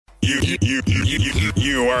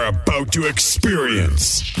You are about to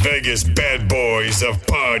experience Vegas bad boys of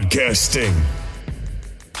podcasting.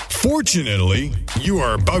 Fortunately, you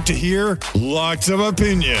are about to hear lots of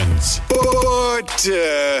opinions, but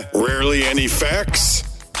rarely any facts.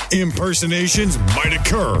 Impersonations might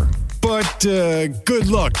occur, but good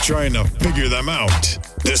luck trying to figure them out.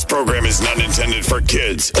 This program is not intended for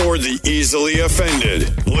kids or the easily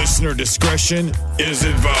offended. Listener discretion is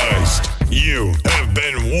advised. You have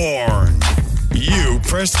been warned. You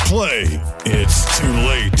pressed play. It's too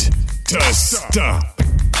late to stop.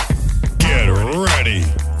 Get ready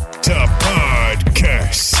to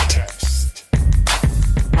podcast.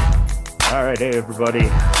 All right, hey everybody.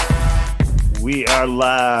 We are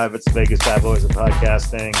live. It's Vegas Bad Boys of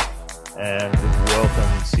Podcasting, and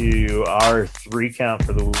welcome to our 3 count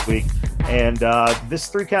for the week. And this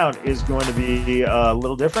 3 count is going to be a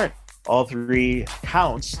little different. All 3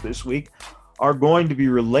 counts this week are going to be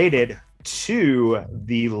related to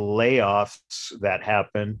the layoffs that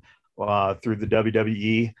happened through the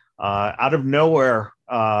WWE out of nowhere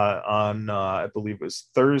on I believe it was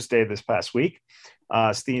Thursday this past week.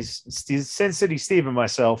 Sin City Steve and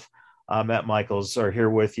myself, Matt Michaels, are here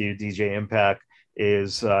with you. DJ Impact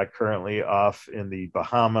is currently off in the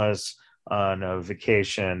Bahamas on a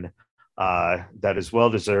vacation that is well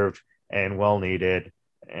deserved and well needed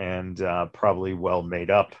and probably well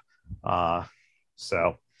made up. All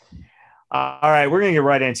right, we're going to get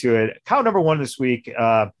right into it. Count number 1 this week.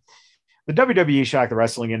 The WWE shocked the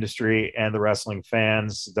wrestling industry and the wrestling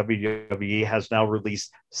fans. WWE has now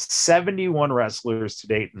released 71 wrestlers to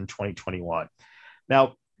date in 2021.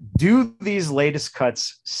 Now, do these latest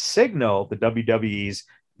cuts signal the WWE's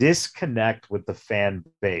disconnect with the fan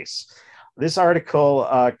base? This article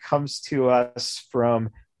comes to us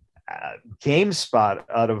from GameSpot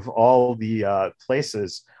out of all the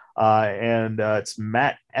places. And it's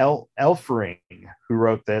Matt Elfring who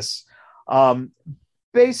wrote this.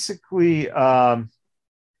 Basically,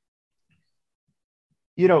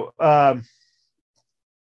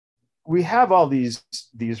 we have all these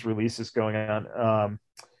releases going on.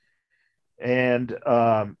 And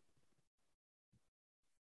I'm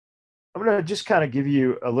going to just kind of give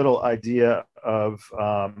you a little idea of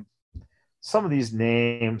some of these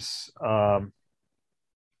names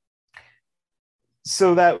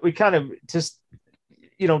so that we kind of just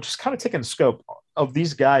kind of taking a scope of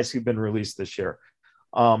these guys who've been released this year.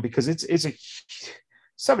 Because it's a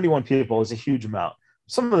 71 people is a huge amount.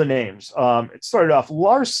 Some of the names, it started off,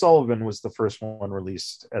 Lars Sullivan was the first one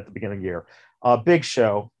released at the beginning of the year. Big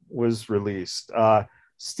Show was released.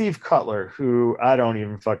 Steve Cutler, who I don't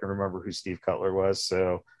even fucking remember who Steve Cutler was.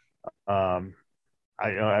 So I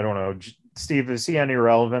don't know. Steve, is he any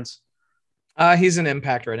relevance? He's an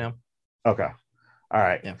Impact right now. Okay. All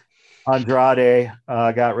right. Yeah. Andrade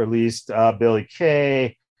got released. Billy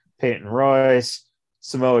Kay, Peyton Royce,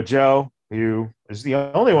 Samoa Joe, who is the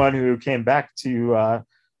only one who came back to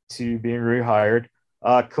being rehired.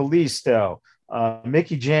 Kalisto,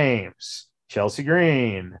 Mickey James, Chelsea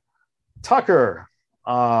Green, Tucker,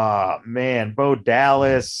 Bo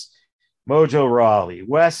Dallas, Mojo Rawley,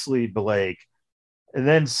 Wesley Blake, and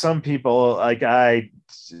then some people like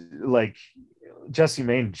Jessie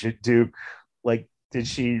Mayne Duke. Like, did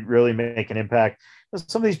she really make an impact?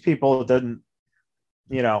 Some of these people didn't.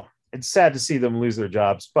 It's sad to see them lose their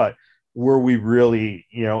jobs, but were we really,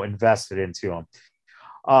 invested into them?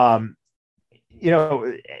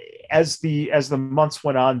 As the months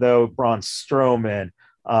went on, though, Braun Strowman,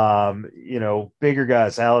 bigger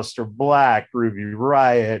guys, Aleister Black, Ruby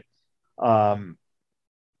Riott,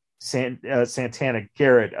 Santana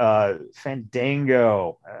Garrett,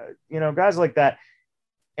 Fandango, guys like that.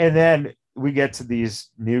 And then we get to these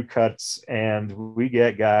new cuts and we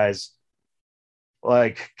get guys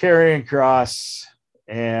like Karrion Kross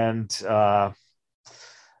and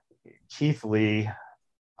Keith Lee.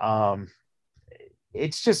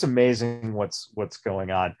 It's just amazing what's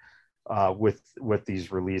going on with these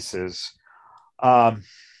releases. I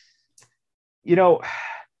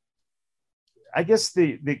guess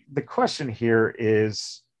the question here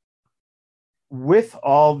is, with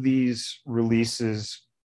all these releases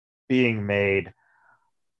being made,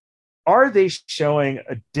 are they showing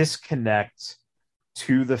a disconnect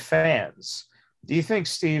to the fans? Do you think,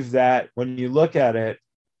 Steve, that when you look at it,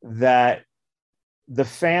 that the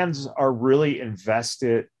fans are really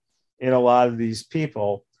invested in a lot of these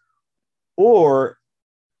people? Or,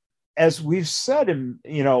 as we've said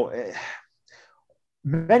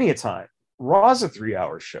many a time, Raw's a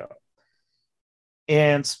 3-hour show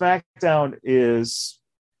and SmackDown is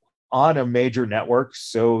on a major network,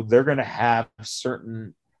 so they're going to have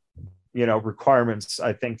certain requirements,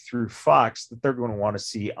 I think, through Fox that they're going to want to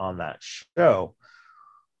see on that show.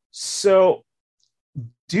 So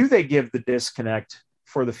do they give the disconnect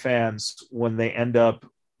for the fans when they end up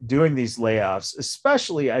doing these layoffs,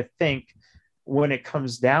 especially, I think, when it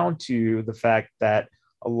comes down to the fact that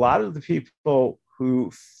a lot of the people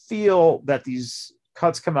who feel that these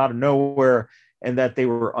cuts come out of nowhere and that they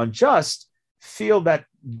were unjust feel that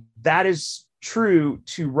that is true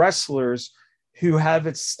to wrestlers who have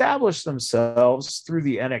established themselves through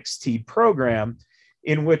the NXT program,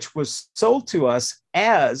 in which was sold to us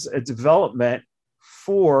as a development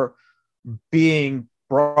for being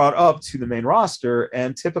brought up to the main roster.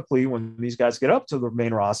 And typically when these guys get up to the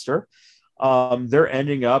main roster, they're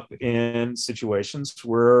ending up in situations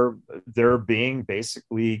where they're being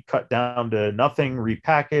basically cut down to nothing,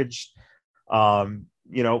 repackaged.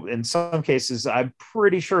 In some cases, I'm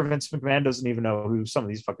pretty sure Vince McMahon doesn't even know who some of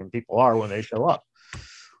these fucking people are when they show up.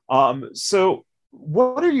 So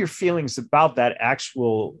what are your feelings about that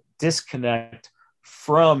actual disconnect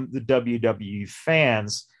from the WWE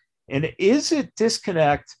fans? And is it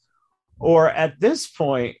disconnect, or at this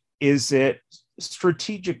point, is it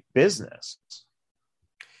strategic business?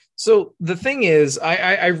 So the thing is,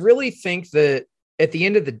 I really think that at the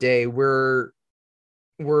end of the day, we're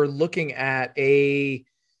looking at a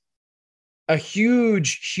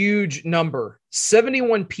huge number,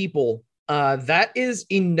 71 people. That is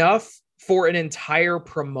enough for an entire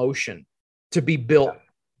promotion to be built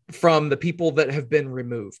from the people that have been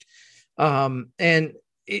removed. And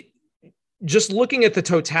just looking at the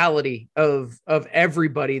totality of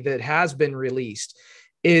everybody that has been released,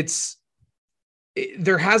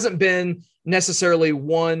 there hasn't been necessarily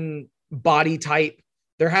one body type.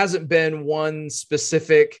 There hasn't been one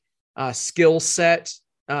specific skill set.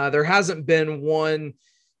 There hasn't been one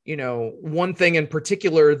thing in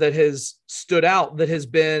particular that has stood out that has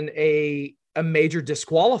been a major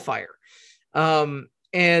disqualifier.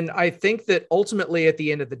 And I think that ultimately at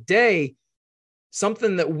the end of the day,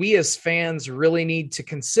 something that we as fans really need to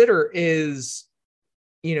consider is,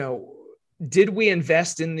 did we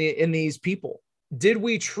invest in these people? Did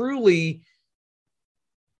we truly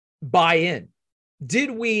buy in?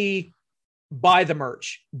 Did we buy the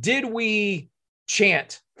merch? Did we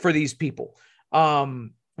chant for these people?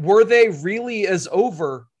 Were they really as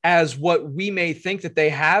over as what we may think that they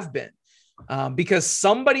have been? Because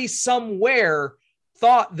somebody somewhere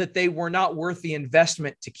thought that they were not worth the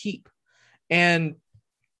investment to keep. And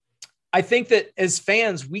I think that as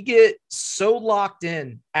fans, we get so locked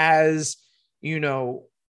in as, we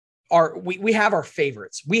have our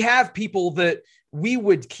favorites. We have people that we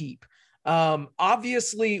would keep.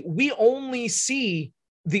 Obviously, we only see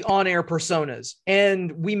the on-air personas,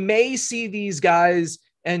 and we may see these guys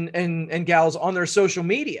and gals on their social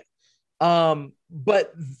media.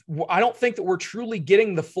 But I don't think that we're truly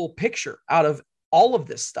getting the full picture out of all of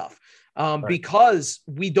this stuff. Right. Because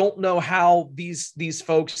we don't know how these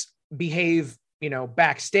folks behave,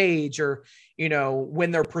 backstage, or,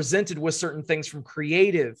 when they're presented with certain things from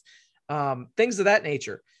creative, things of that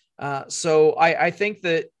nature. So I think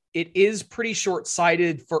that it is pretty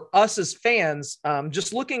short-sighted for us as fans,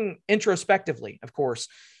 just looking introspectively, of course,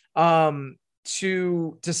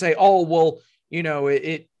 to say, oh, well,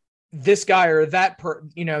 this guy or that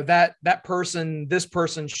person, this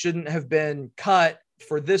person shouldn't have been cut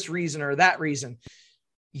for this reason or that reason.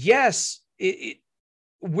 Yes,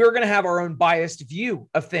 we're going to have our own biased view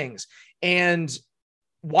of things. And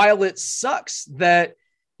while it sucks that,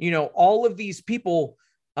 all of these people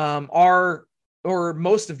or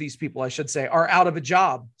most of these people, I should say, are out of a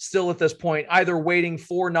job still at this point, either waiting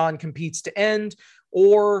for non-competes to end,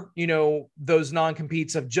 or, those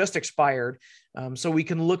non-competes have just expired. So we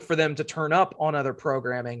can look for them to turn up on other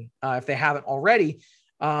programming if they haven't already.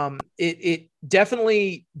 It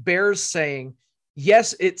definitely bears saying,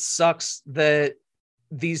 yes, it sucks that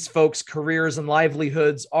these folks' careers and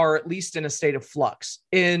livelihoods are at least in a state of flux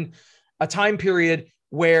in a time period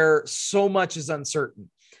where so much is uncertain.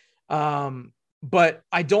 But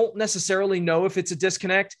I don't necessarily know if it's a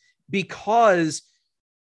disconnect, because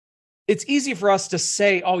it's easy for us to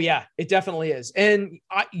say, oh yeah, it definitely is. And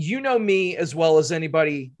me as well as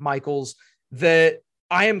anybody, Michaels, that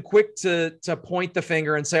I am quick to point the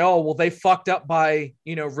finger and say, oh, well, they fucked up by,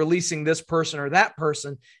 releasing this person or that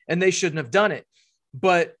person, and they shouldn't have done it.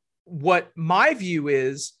 But what my view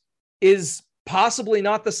is possibly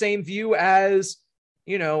not the same view as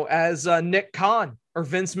Nick Khan or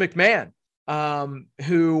Vince McMahon,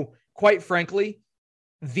 who, quite frankly,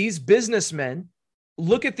 these businessmen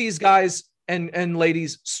look at these guys and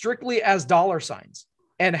ladies strictly as dollar signs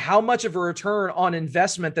and how much of a return on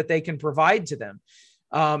investment that they can provide to them.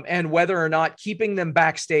 and whether or not keeping them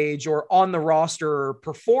backstage or on the roster or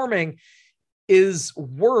performing is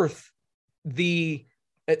worth the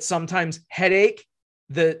sometimes headache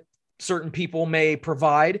that certain people may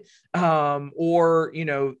provide, or,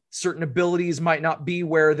 certain abilities might not be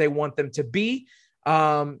where they want them to be.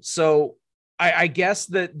 So I guess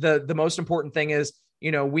that the most important thing is,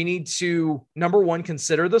 we need to, number one,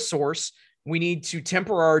 consider the source. We need to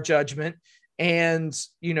temper our judgment, and,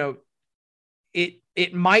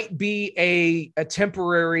 it might be a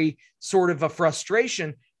temporary sort of a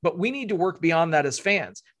frustration, but we need to work beyond that as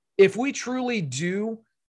fans. If we truly do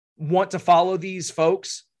want to follow these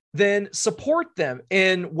folks, then support them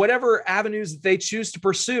in whatever avenues that they choose to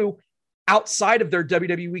pursue outside of their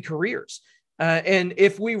WWE careers. And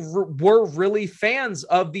if we were really fans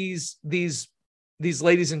of these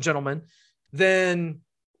ladies and gentlemen, then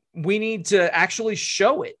we need to actually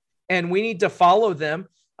show it, and we need to follow them.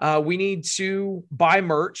 We need to buy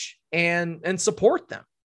merch and support them,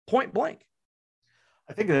 point blank.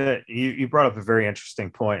 I think that you brought up a very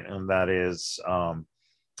interesting point, and that is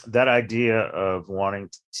that idea of wanting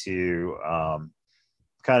to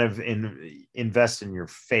kind of invest in your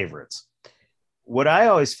favorites. What I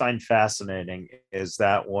always find fascinating is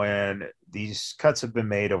that when these cuts have been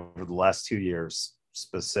made over the last 2 years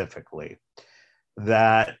specifically,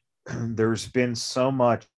 that there's been so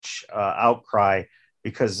much outcry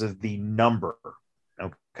because of the number,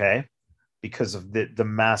 okay? Because of the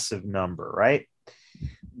massive number, right?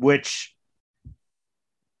 Which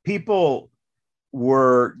people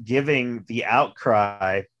were giving the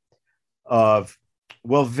outcry of,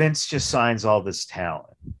 well, Vince just signs all this talent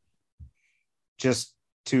just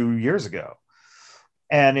 2 years ago.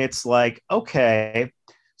 And it's like, okay,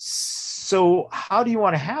 so how do you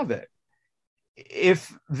want to have it?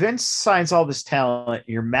 If Vince signs all this talent,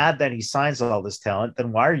 you're mad that he signs all this talent,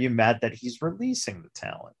 then why are you mad that he's releasing the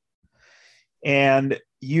talent? And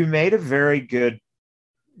you made a very good,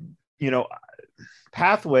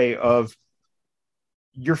 pathway of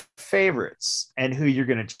your favorites and who you're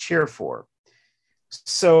going to cheer for.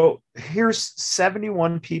 So here's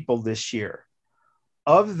 71 people this year.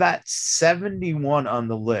 Of that 71 on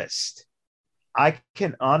the list, I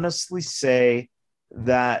can honestly say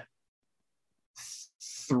that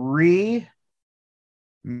 3,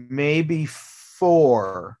 maybe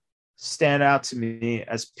 4 stand out to me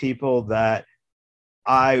as people that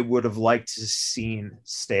I would have liked to seen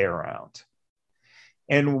stay around.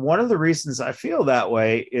 And one of the reasons I feel that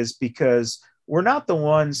way is because we're not the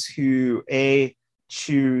ones who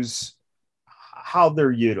choose how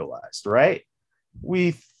they're utilized, right?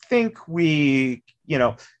 We think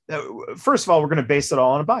first of all, we're going to base it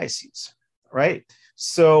all on biases, right?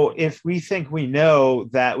 So if we think we know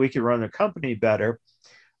that we can run a company better,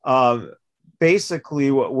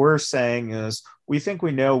 basically what we're saying is we think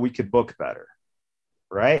we know we could book better,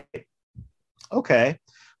 right? Okay,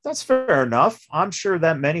 that's fair enough. I'm sure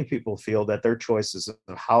that many people feel that their choices of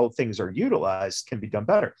how things are utilized can be done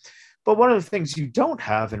better. But one of the things you don't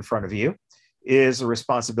have in front of you is a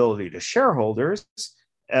responsibility to shareholders,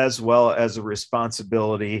 as well as a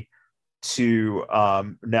responsibility to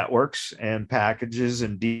networks and packages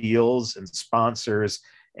and deals and sponsors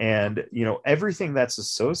and everything that's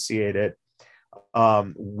associated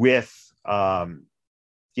with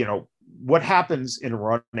what happens in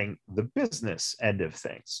running the business end of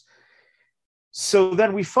things. So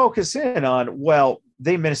then we focus in on, well,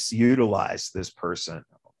 they misutilized this person.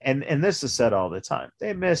 And this is said all the time.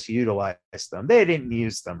 They misutilized them. They didn't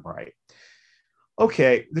use them right.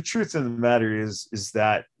 Okay, the truth of the matter is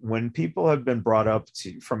that when people have been brought up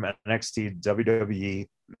from NXT, WWE,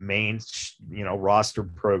 main, roster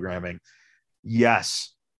programming,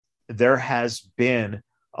 yes, there has been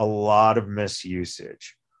a lot of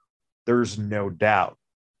misusage. There's no doubt.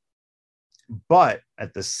 But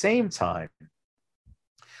at the same time,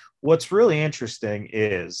 what's really interesting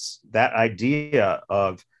is that idea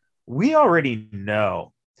of, we already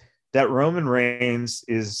know that Roman Reigns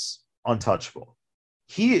is untouchable.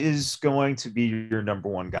 He is going to be your number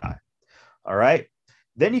one guy. All right.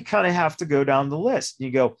 Then you kind of have to go down the list.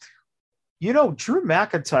 You go, Drew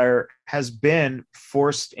McIntyre has been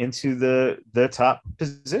forced into the top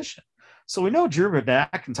position. So we know Drew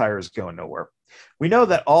McIntyre is going nowhere. We know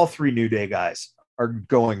that all 3 New Day guys are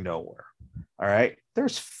going nowhere. All right.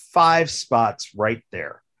 There's 5 spots right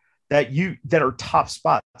there that are top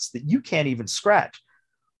spots that you can't even scratch.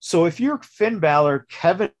 So if you're Finn Balor,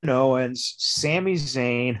 Kevin Owens, Sami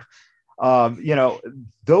Zayn,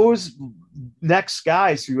 those next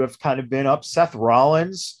guys who have kind of been up, Seth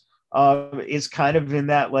Rollins is kind of in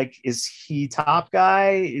that, like, is he top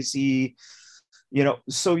guy? Is he,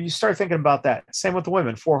 So you start thinking about that. Same with the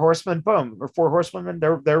women, 4 horsemen, boom, or 4 horsewomen,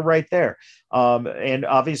 they're right there. And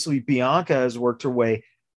obviously Bianca has worked her way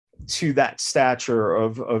to that stature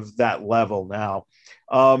of that level now.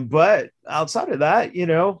 But outside of that,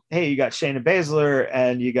 hey, you got Shayna Baszler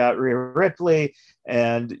and you got Rhea Ripley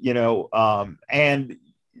and,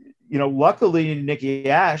 luckily Nikki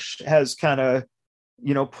Ash has kind of,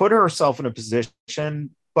 put herself in a position,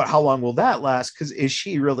 but how long will that last? Because is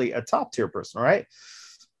she really a top tier person, right?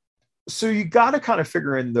 So you got to kind of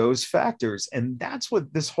figure in those factors. And that's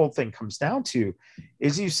what this whole thing comes down to,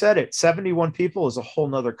 is you said it, 71 people is a whole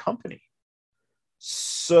nother company.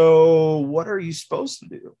 So what are you supposed to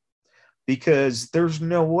do? Because there's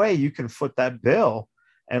no way you can foot that bill.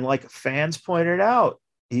 And like fans pointed out,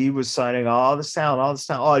 he was signing all this talent.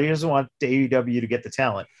 Oh, he doesn't want AEW to get the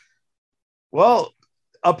talent. Well,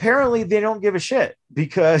 apparently they don't give a shit,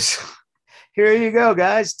 because here you go,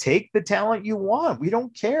 guys, take the talent you want. We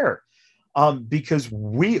don't care. Because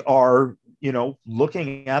we are,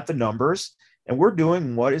 looking at the numbers and we're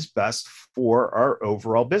doing what is best for our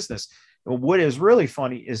overall business. And what is really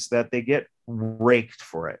funny is that they get raked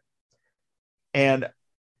for it. And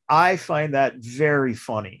I find that very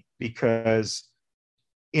funny, because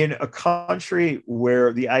in a country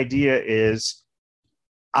where the idea is,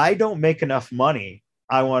 I don't make enough money,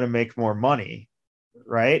 I want to make more money,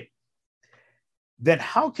 right? Then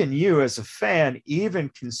how can you as a fan even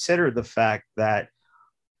consider the fact that,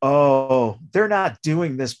 oh, they're not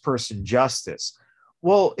doing this person justice?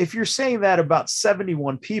 Well, if you're saying that about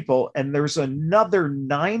 71 people and there's another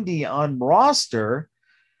 90 on roster,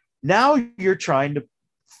 now you're trying to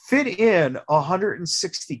fit in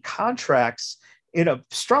 160 contracts in a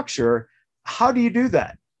structure. How do you do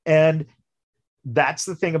that? And that's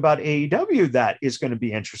the thing about AEW that is going to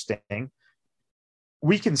be interesting.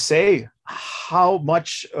 We can say how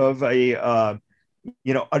much of an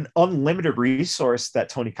unlimited resource that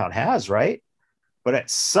Tony Khan has, right? But at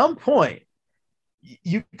some point,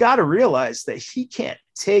 you got to realize that he can't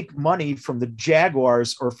take money from the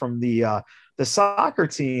Jaguars or from the soccer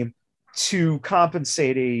team to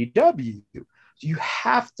compensate AEW. You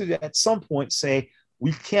have to at some point say,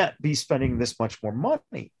 we can't be spending this much more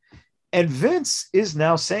money. And Vince is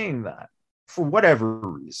now saying that for whatever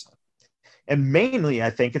reason. And mainly, I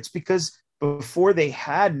think it's because before they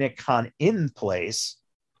had Nick Khan in place,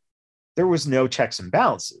 there was no checks and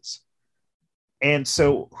balances. And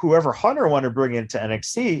so whoever Hunter wanted to bring into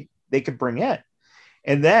NXT, they could bring in.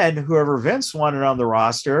 And then whoever Vince wanted on the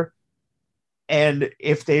roster, and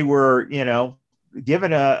if they were,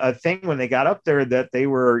 given a thing when they got up there that they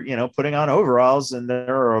were, putting on overalls and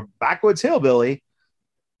they're a backwoods hillbilly,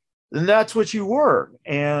 then that's what you were.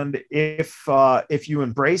 And if you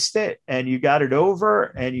embraced it and you got it over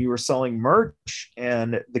and you were selling merch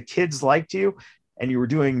and the kids liked you and you were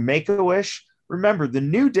doing Make-A-Wish, remember, the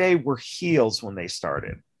New Day were heels when they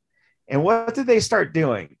started. And what did they start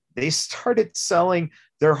doing? They started selling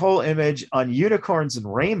their whole image on unicorns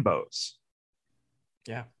and rainbows.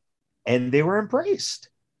 Yeah. And they were embraced.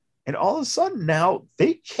 And all of a sudden now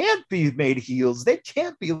they can't be made heels. They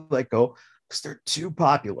can't be let go because they're too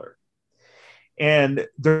popular. And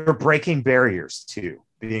they're breaking barriers too,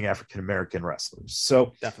 being African-American wrestlers.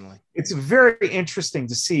 So definitely, it's very interesting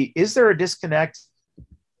to see. Is there a disconnect?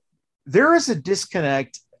 There is a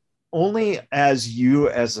disconnect only as you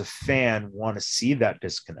as a fan want to see that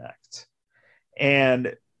disconnect.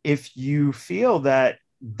 And if you feel that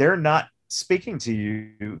they're not speaking to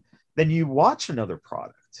you, then you watch another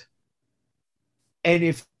product. And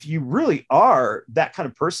if you really are that kind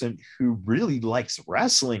of person who really likes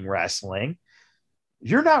wrestling,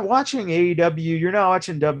 you're not watching AEW, you're not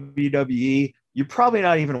watching WWE, you're probably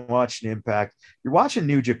not even watching Impact, you're watching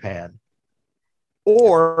New Japan,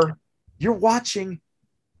 or you're watching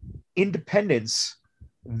independents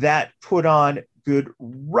that put on good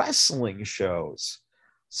wrestling shows.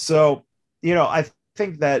 So, I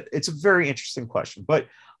think that it's a very interesting question, but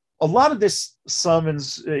a lot of this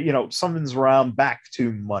summons around back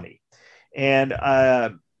to money. And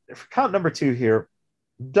for count number 2 here,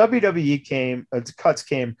 WWE cuts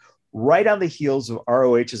came right on the heels of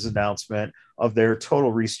ROH's announcement of their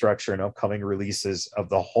total restructure and upcoming releases of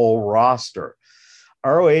the whole roster.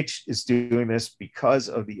 ROH is doing this because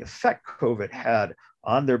of the effect COVID had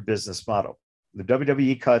on their business model. The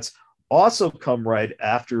WWE cuts also come right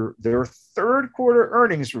after their third quarter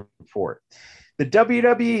earnings report. The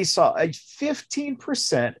WWE saw a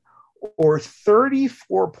 15% or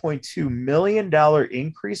 $34.2 million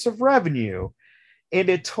increase of revenue and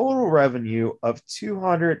a total revenue of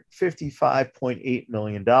 $255.8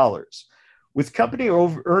 million, With company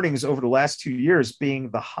earnings over the last 2 years being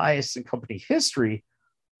the highest in company history,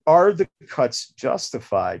 are the cuts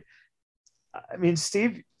justified? I mean,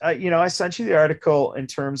 Steve, I sent you the article in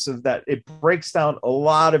terms of that. It breaks down a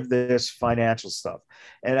lot of this financial stuff.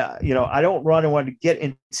 And, I don't want to get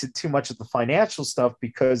into too much of the financial stuff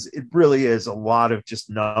because it really is a lot of just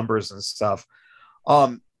numbers and stuff.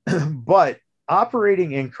 But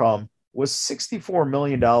operating income was $64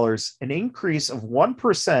 million, an increase of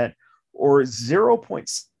 1% or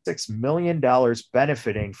 $0.6 million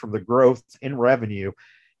benefiting from the growth in revenue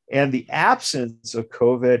and the absence of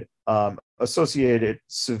COVID associated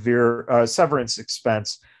severe severance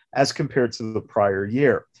expense as compared to the prior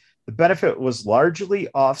year. The benefit was largely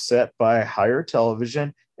offset by higher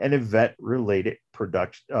television and event-related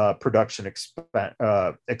production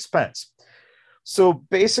expense. So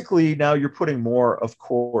basically, now you're putting more, of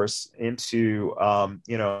course, into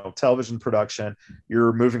television production.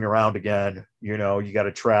 You're moving around again. You got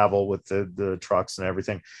to travel with the trucks and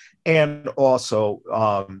everything, and also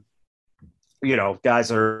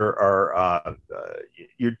guys are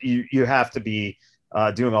you have to be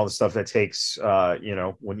doing all the stuff that takes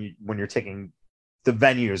when you're taking the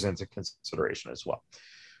venues into consideration as well.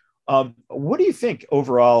 What do you think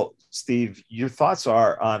overall, Steve, your thoughts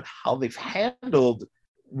are on how they've handled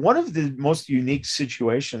one of the most unique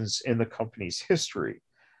situations in the company's history?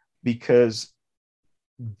 Because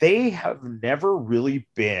they have never really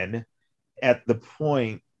been at the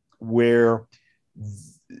point where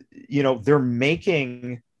they're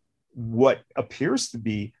making what appears to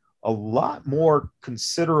be a lot more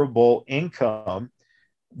considerable income.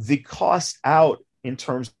 The cost out in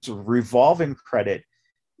terms of revolving credit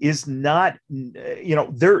is not,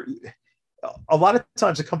 they're a lot of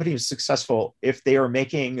times a company is successful if they are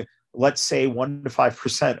making, let's say, 1% to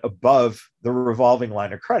 5% above the revolving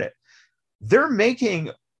line of credit. They're making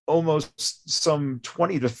almost some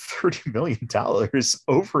 $20 to $30 million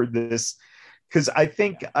over this. Because I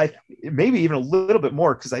think maybe even a little bit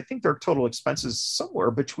more, because I think their total expenses somewhere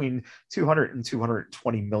between $200 and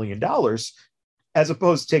 $220 million, as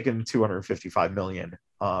opposed to taking $255 million,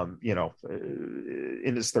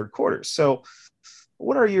 in this third quarter. So,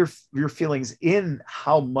 what are your feelings in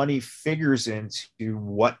how money figures into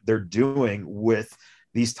what they're doing with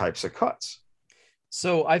these types of cuts?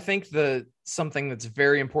 So, I think something that's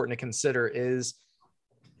very important to consider is,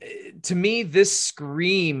 to me, this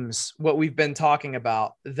screams what we've been talking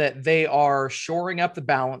about, that they are shoring up the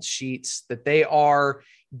balance sheets, that they are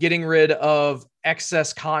getting rid of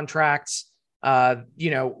excess contracts.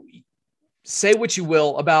 Say what you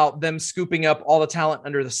will about them scooping up all the talent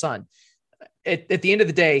under the sun. At the end of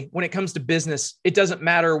the day, when it comes to business, it doesn't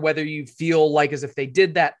matter whether you feel like as if they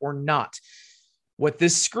did that or not. What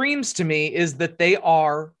this screams to me is that they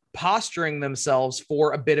are posturing themselves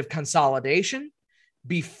for a bit of consolidation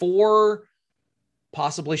before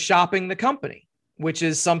possibly shopping the company, which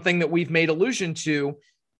is something that we've made allusion to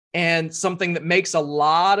and something that makes a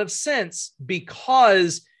lot of sense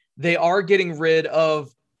because they are getting rid of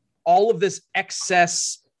all of this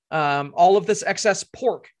excess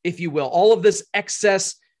pork, if you will, all of this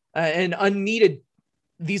excess and unneeded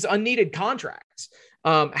contracts.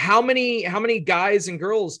 How many guys and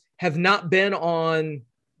girls have not been on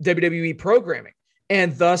WWE programming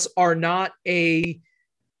and thus are not a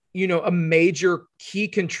major key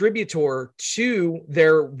contributor to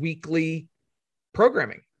their weekly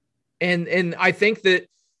programming? And I think that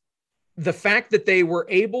the fact that they were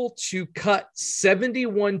able to cut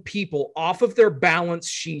 71 people off of their balance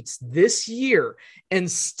sheets this year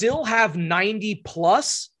and still have 90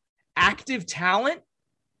 plus active talent,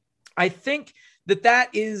 I think that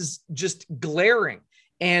is just glaring.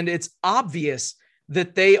 And it's obvious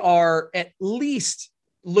that they are at least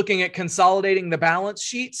looking at consolidating the balance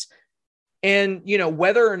sheets. And,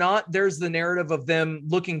 whether or not there's the narrative of them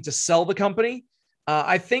looking to sell the company,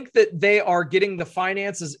 I think that they are getting the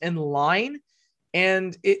finances in line.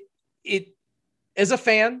 And it as a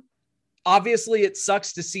fan, obviously it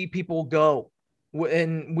sucks to see people go.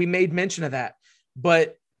 And we made mention of that.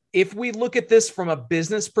 But if we look at this from a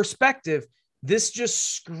business perspective, this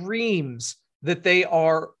just screams that they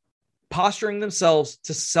are posturing themselves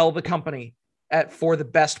to sell the company for the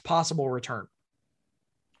best possible return.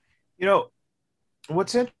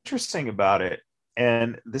 What's interesting about it,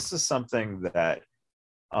 and this is something that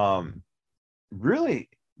really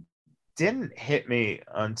didn't hit me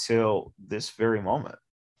until this very moment.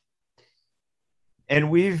 And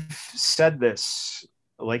we've said this,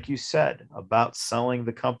 like you said, about selling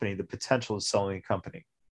the company, the potential of selling the company.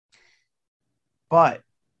 But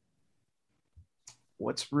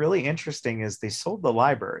what's really interesting is they sold the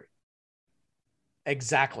library.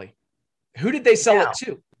 Exactly. Who did they sell it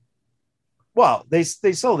to? Well, they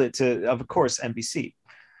sold it to, of course, NBC.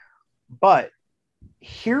 But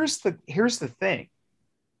here's the thing,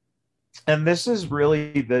 and this is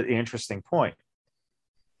really the interesting point.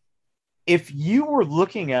 If you were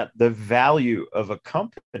looking at the value of a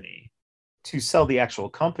company to sell the actual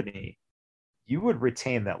company, you would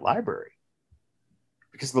retain that library,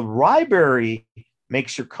 because the library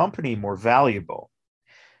makes your company more valuable.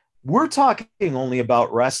 We're talking only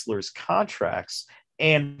about wrestlers' contracts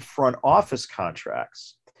and front office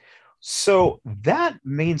contracts. So that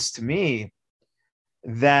means to me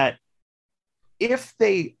that if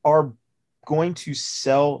they are going to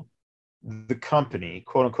sell the company,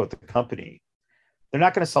 quote unquote, the company, they're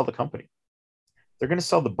not going to sell the company. They're going to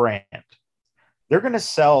sell the brand. They're going to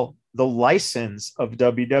sell the license of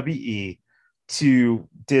WWE to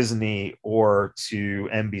Disney or to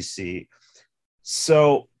NBC.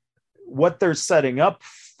 So what they're setting up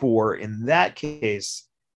for in that case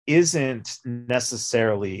isn't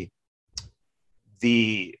necessarily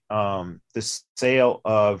the sale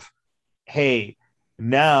of, hey,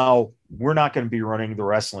 now we're not going to be running the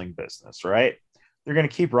wrestling business, right? They're going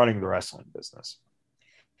to keep running the wrestling business.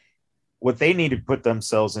 What they need to put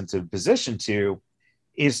themselves into position to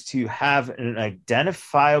is to have an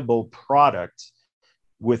identifiable product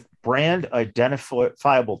with brand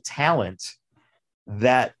identifiable talent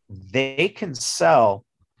that they can sell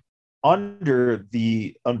under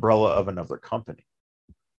the umbrella of another company.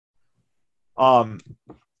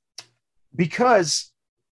 Because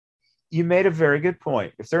you made a very good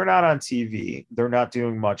point. If they're not on TV, they're not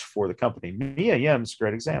doing much for the company. Mia Yim's a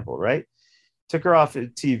great example, right? Took her off of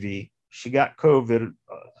TV. She got COVID,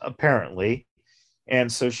 apparently,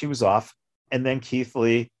 and so she was off. And then Keith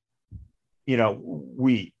Lee,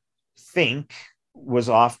 we think was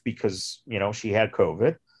off because, she had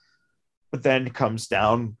COVID, but then comes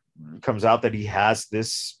out that he has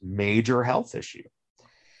this major health issue.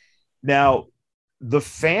 Now, the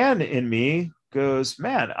fan in me goes,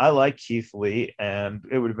 man, I like Keith Lee, and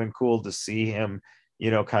it would have been cool to see him,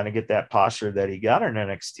 kind of get that posture that he got in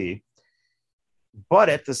NXT. But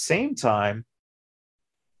at the same time,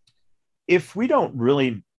 if we don't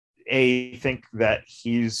really think that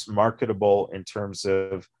he's marketable in terms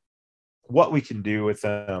of what we can do with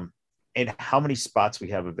him and how many spots we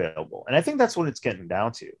have available, and I think that's what it's getting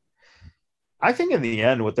down to. I think in the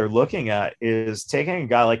end, what they're looking at is taking a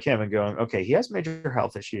guy like him and going, okay, he has major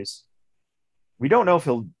health issues. We don't know if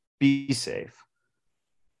he'll be safe.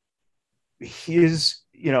 His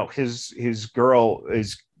girl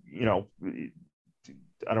is,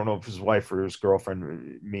 I don't know if his wife or his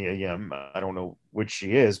girlfriend, Mia Yim, I don't know which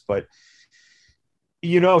she is, but,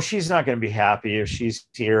 she's not going to be happy if she's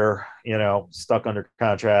here, stuck under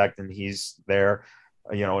contract and he's there,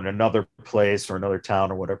 in another place or another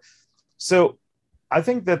town or whatever. So I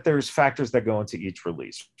think that there's factors that go into each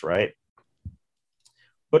release, right?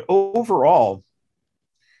 But overall,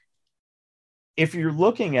 if you're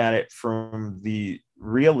looking at it from the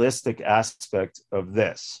realistic aspect of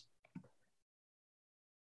this,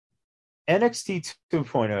 NXT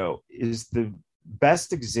 2.0 is the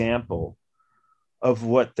best example of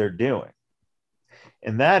what they're doing.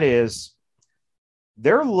 And that is,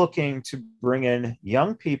 they're looking to bring in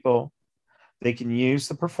young people. They can use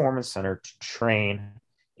the Performance Center to train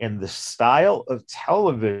in the style of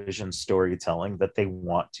television storytelling that they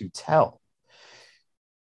want to tell.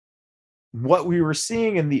 What we were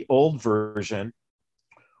seeing in the old version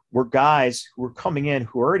were guys who were coming in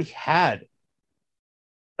who already had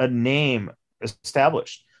a name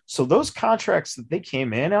established. So those contracts that they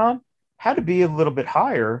came in on had to be a little bit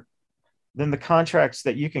higher than the contracts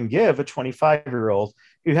that you can give a 25-year-old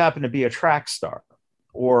who happened to be a track star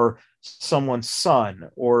or someone's son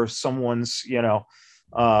or someone's,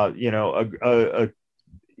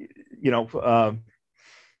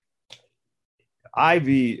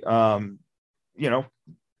 Ivy,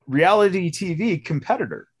 reality TV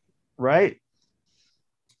competitor, right?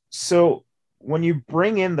 So when you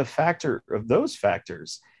bring in the factor of those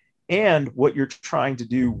factors and what you're trying to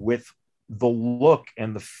do with the look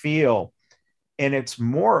and the feel, and it's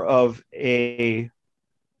more of a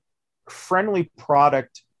friendly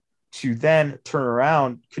product to then turn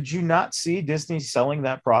around, could you not see Disney selling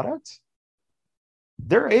that product?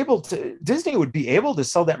 Disney would be able to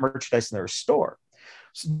sell that merchandise in their store.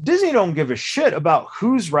 So Disney don't give a shit about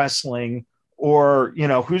who's wrestling or,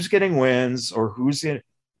 who's getting wins or who's in.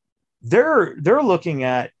 They're looking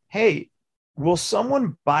at, hey, will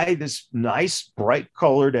someone buy this nice bright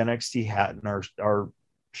colored NXT hat in our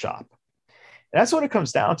shop? And that's what it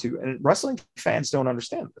comes down to. And wrestling fans don't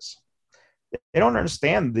understand this. They don't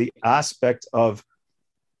understand the aspect of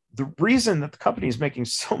the reason that the company is making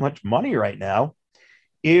so much money right now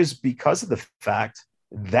is because of the fact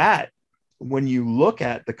that when you look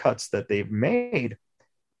at the cuts that they've made,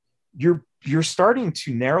 you're starting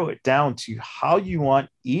to narrow it down to how you want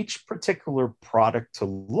each particular product to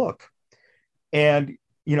look. And,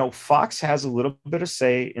 Fox has a little bit of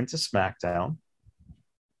say into SmackDown.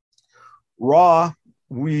 Raw,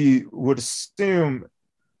 we would assume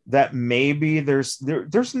that maybe there's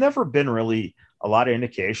never been really a lot of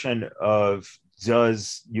indication of,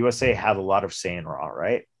 does USA have a lot of say in Raw,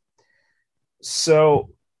 right? So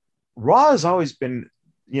Raw has always been,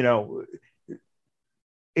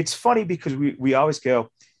 it's funny because we always go,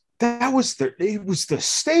 it was the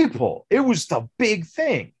staple. It was the big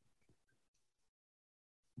thing.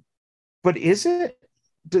 But is it?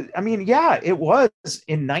 I mean, yeah, it was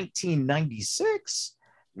in 1996,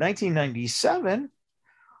 1997.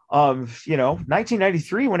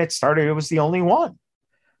 1993, when it started, it was the only one.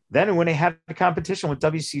 Then when they had a competition with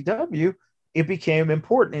WCW, it became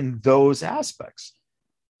important in those aspects.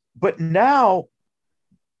 But now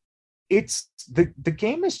it's the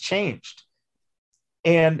game has changed.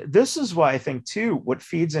 And this is why I think, too, what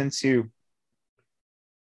feeds into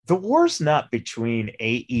the war's not between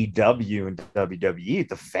AEW and WWE.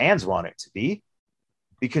 The fans want it to be,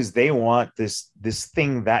 because they want this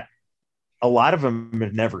thing that a lot of them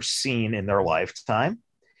have never seen in their lifetime.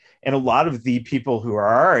 And a lot of the people who are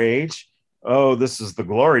our age, oh, this is the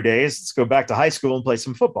glory days. Let's go back to high school and play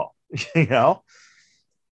some football. The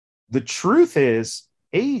truth is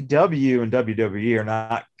AEW and WWE are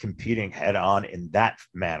not competing head on in that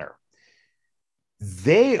manner.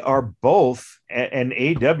 They are both, and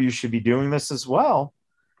AEW should be doing this as well.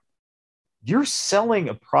 You're selling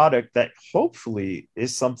a product that hopefully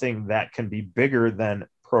is something that can be bigger than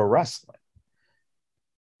pro wrestling.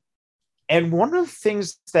 And one of the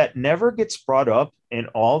things that never gets brought up in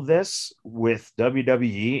all this with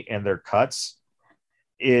WWE and their cuts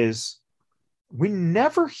is we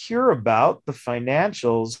never hear about the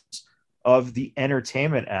financials of the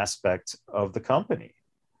entertainment aspect of the company.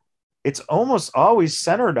 It's almost always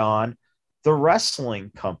centered on the wrestling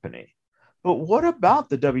company. But what about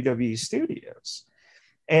the WWE studios?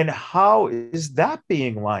 And how is that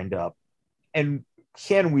being lined up? And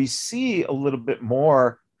can we see a little bit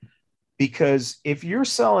more? Because if you're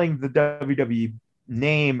selling the WWE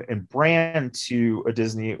name and brand to a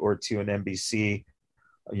Disney or to an NBC,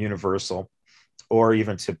 a Universal, or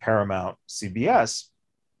even to Paramount, CBS,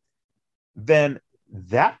 then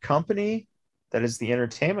that company, that is the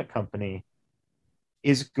entertainment company,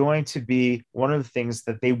 is going to be one of the things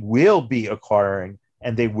that they will be acquiring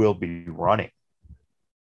and they will be running,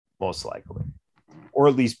 most likely, or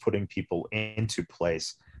at least putting people into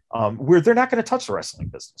place where they're not going to touch the wrestling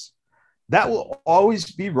business. That will always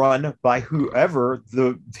be run by whoever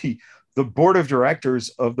the board of directors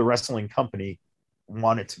of the wrestling company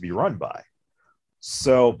want it to be run by.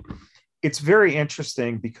 So it's very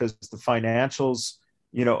interesting because the financials,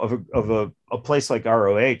 of a place like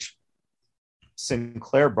ROH,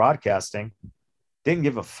 Sinclair Broadcasting, didn't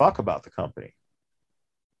give a fuck about the company.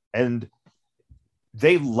 And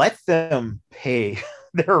they let them pay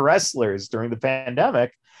their wrestlers during the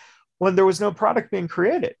pandemic when there was no product being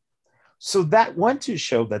created. So that went to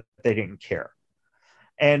show that they didn't care.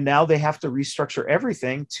 And now they have to restructure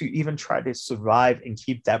everything to even try to survive and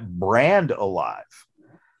keep that brand alive.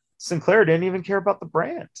 Sinclair didn't even care about the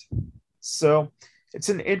brand. So it's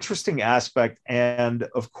an interesting aspect. And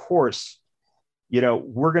of course,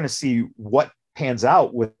 we're going to see what pans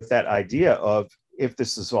out with that idea of if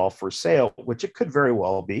this is all for sale, which it could very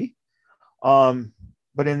well be.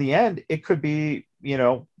 But in the end, it could be,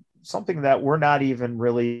 something that we're not even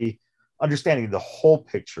really understanding the whole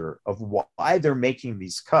picture of why they're making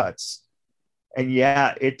these cuts. And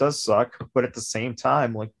yeah, it does suck. But at the same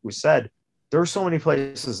time, like we said, there are so many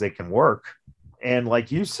places they can work. And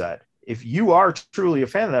like you said, if you are truly a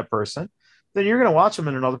fan of that person, then you're going to watch them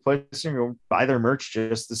in another place and you're going to buy their merch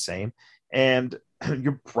just the same. And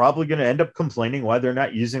you're probably going to end up complaining why they're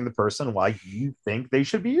not using the person, why you think they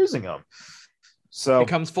should be using them. So it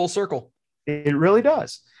comes full circle. It really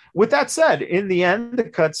does. With that said, in the end, the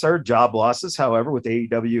cuts are job losses. However, with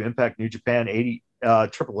AEW, Impact, New Japan,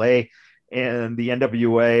 AAA, and the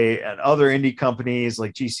NWA and other indie companies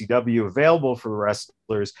like GCW available for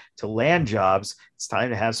wrestlers to land jobs, it's time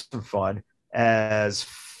to have some fun as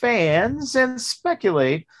fans and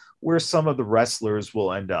speculate where some of the wrestlers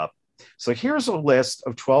will end up. So here's a list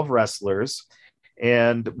of 12 wrestlers,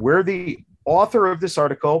 and where the author of this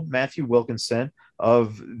article, Matthew Wilkinson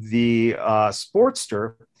of the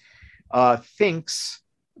Sportster, thinks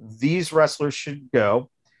these wrestlers should go.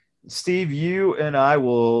 Steve, you and I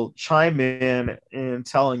will chime in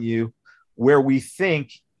telling you where we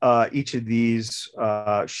think each of these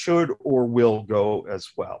should or will go as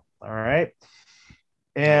well. All right.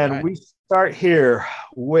 And right. we start here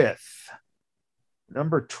with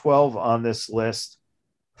number 12 on this list,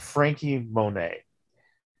 Frankie Monet.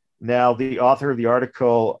 Now, the author of the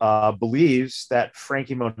article believes that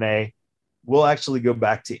Frankie Monet will actually go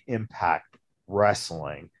back to Impact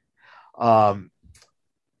Wrestling.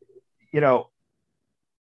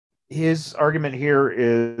 His argument here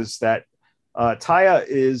is that Taya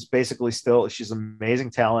is basically she's an amazing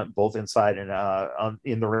talent, both inside and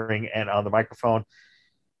in the ring and on the microphone.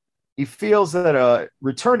 He feels that a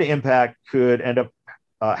return to Impact could end up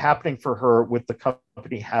happening for her with the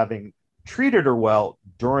company having treated her well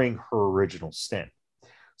during her original stint.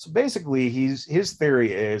 So basically, his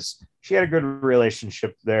theory is she had a good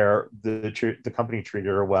relationship there. The company treated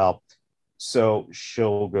her well, so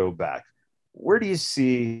she'll go back. Where do you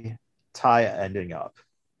see Taya ending up?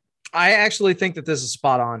 I actually think that this is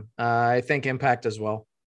spot on. I think Impact as well.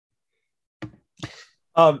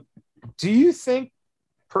 Do you think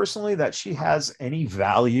personally that she has any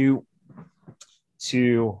value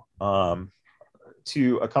to a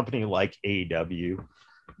company like AEW?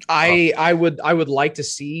 I would like to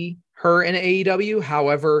see her in AEW.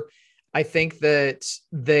 However, I think that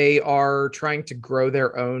they are trying to grow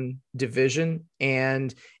their own division,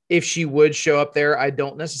 and if she would show up there, I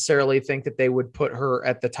don't necessarily think that they would put her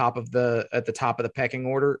at the top of the pecking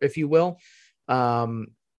order, if you will.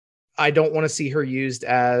 I don't want to see her used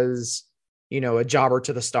as, a jobber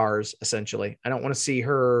to the stars, essentially. I don't want to see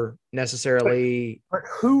her necessarily. But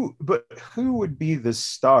who would be the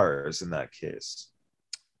stars in that case?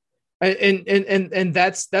 And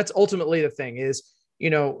that's ultimately the thing is,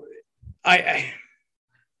 I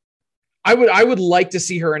would like to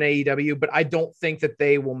see her in AEW, but I don't think that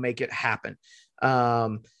they will make it happen.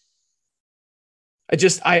 I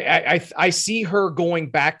see her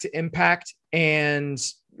going back to Impact and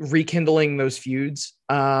rekindling those feuds.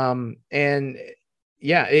 And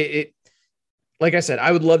yeah, it like I said,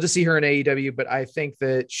 I would love to see her in AEW, but I think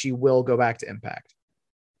that she will go back to Impact.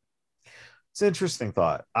 It's an interesting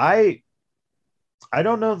thought. I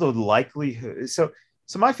don't know the likelihood. So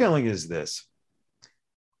my feeling is this.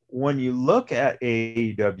 When you look at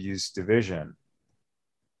AEW's division,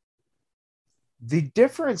 the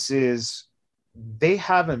difference is they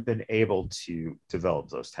haven't been able to develop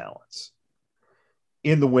those talents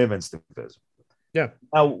in the women's division. Yeah.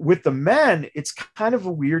 Now, with the men, it's kind of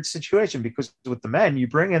a weird situation because with the men, you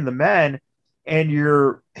bring in the men and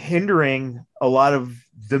you're hindering a lot of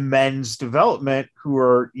the men's development who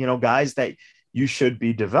are, guys that you should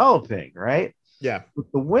be developing, right? Yeah.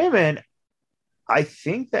 With the women, I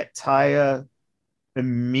think that Taya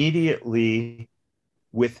immediately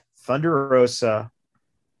with Thunder Rosa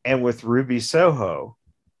and with Ruby Soho,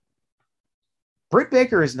 Britt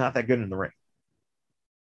Baker is not that good in the ring.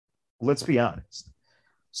 Let's be honest.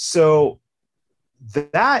 So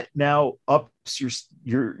that now ups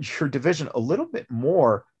your division a little bit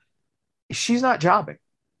more. She's not jobbing.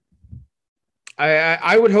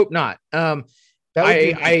 I would hope not. I've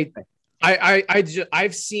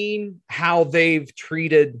seen how they've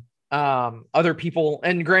treated other people,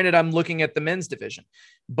 and granted, I'm looking at the men's division,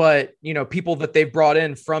 but people that they've brought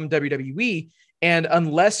in from WWE, and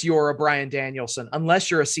unless you're a Bryan Danielson, unless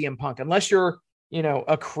you're a CM Punk, unless you're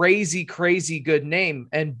a crazy good name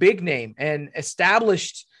and big name and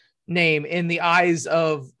established name in the eyes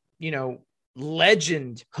of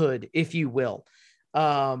legendhood, if you will,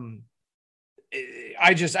 I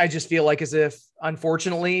just feel like as if,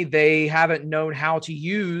 unfortunately, they haven't known how to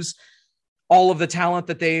use all of the talent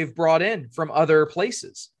that they've brought in from other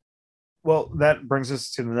places. Well, that brings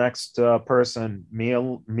us to the next person.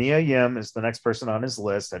 Mia Yim is the next person on his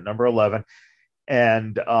list at number 11.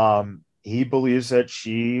 And he believes that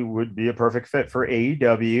she would be a perfect fit for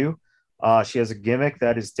AEW. She has a gimmick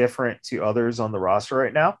that is different to others on the roster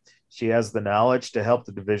right now. She has the knowledge to help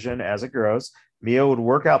the division as it grows. Mia would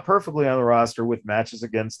work out perfectly on the roster with matches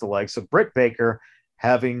against the likes of Britt Baker,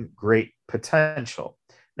 having great potential.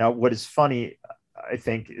 Now, what is funny, I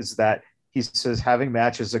think, is that he says having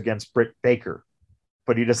matches against Britt Baker,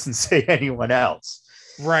 but he doesn't say anyone else.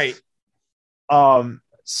 Right.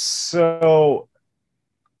 So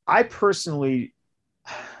I personally,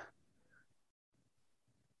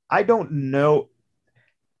 I don't know.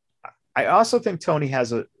 I also think Tony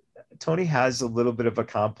has a little bit of a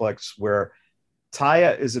complex where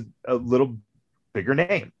Taya is a little bigger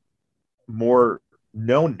name, more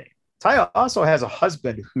known name. Taya also has a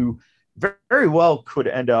husband who very well could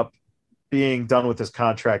end up being done with his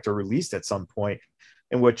contract or released at some point.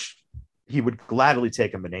 in which he would gladly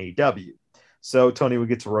take him in AEW. So Tony would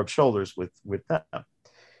get to rub shoulders with them.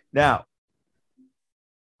 Now,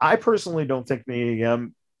 I personally don't think Mia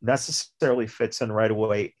Yim necessarily fits in right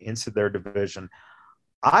away into their division.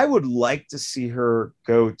 I would like to see her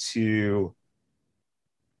go to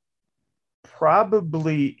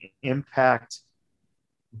probably Impact,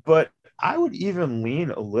 but I would even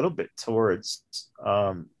lean a little bit towards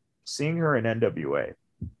seeing her in NWA.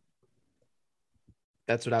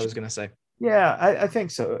 That's what I was going to say. Yeah, I think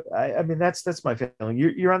so. I mean, that's my feeling.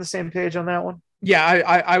 You're on the same page on that one? Yeah,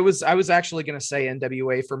 I was actually going to say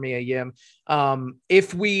NWA for Mia Yim.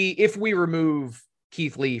 If we remove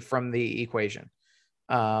Keith Lee from the equation,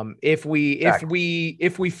 if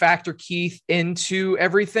we factor Keith into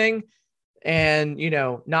everything, and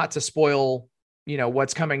not to spoil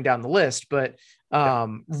what's coming down the list, but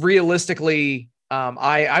realistically,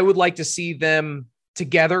 I would like to see them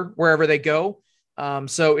together wherever they go.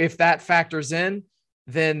 So if that factors in,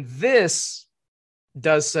 then this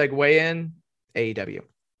does segue in AEW.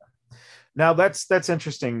 Now that's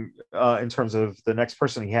interesting in terms of the next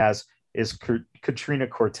person he has is Katrina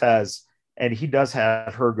Cortez, and he does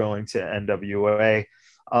have her going to NWA.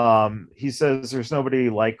 He says there's nobody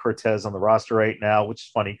like Cortez on the roster right now, which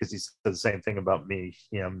is funny because he said the same thing about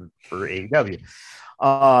him for AEW.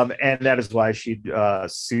 And that is why she'd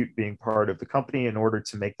suit being part of the company in order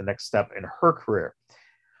to make the next step in her career.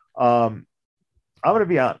 I'm going to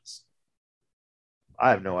be honest. I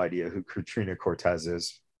have no idea who Katrina Cortez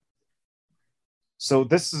is. So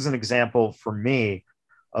this is an example for me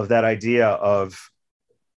of that idea of,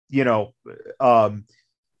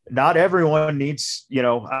 not everyone needs,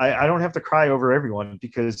 I don't have to cry over everyone,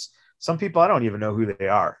 because some people I don't even know who they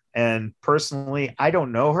are. And personally, I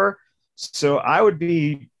don't know her. So I would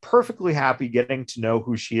be perfectly happy getting to know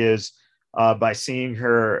who she is by seeing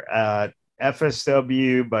her at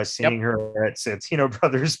FSW, by seeing her at Santino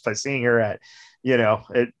Brothers, by seeing her at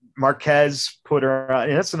Marquez put her on.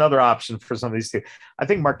 And that's another option for some of these two. I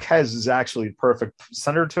think Marquez is actually perfect.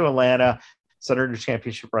 Send her to Atlanta, send her to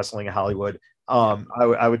Championship Wrestling in Hollywood.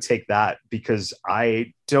 I would take that, because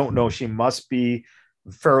I don't know. She must be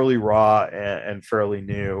fairly raw and fairly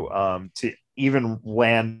new to even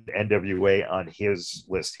land NWA on his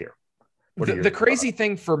list here. The crazy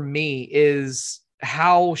thing for me is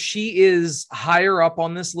how she is higher up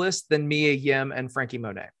on this list than Mia Yim and Frankie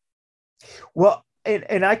Monet. Well,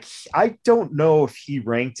 and I don't know if he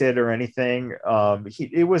ranked it or anything.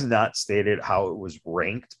 It was not stated how it was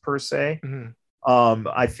ranked per se. Mm-hmm.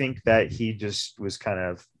 I think that he just was kind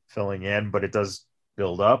of filling in, but it does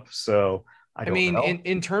build up. So I mean, know.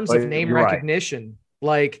 in terms of name recognition,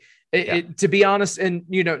 right. To be honest, and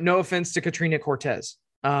no offense to Katrina Cortez,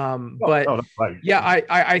 but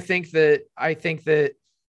I think that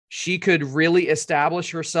she could really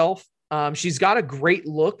establish herself. She's got a great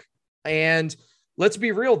look, and let's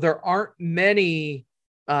be real, there aren't many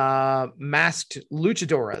masked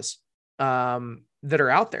luchadoras that are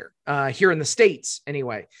out there here in the States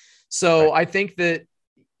anyway. So I think that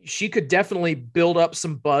she could definitely build up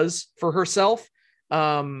some buzz for herself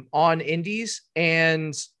on indies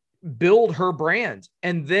and build her brand.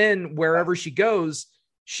 And then wherever she goes,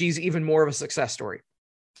 she's even more of a success story.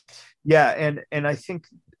 Yeah. And I think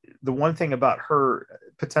the one thing about her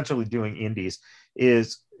potentially doing indies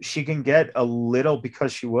is she can get a little,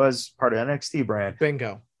 because she was part of NXT brand.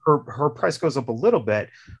 Bingo. Her price goes up a little bit,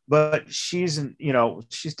 but she's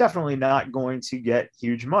definitely not going to get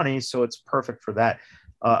huge money. So it's perfect for that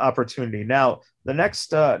opportunity. Now, the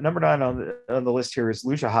next number 9 on the list here is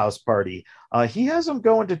Lucha House Party. He has them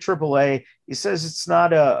going to AAA. He says it's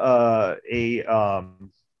not a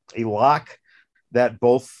lock that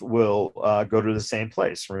both will go to the same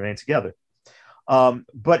place, remain together.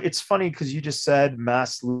 But it's funny because you just said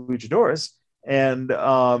masked luchadores, and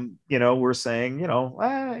we're saying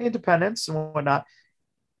independence and whatnot.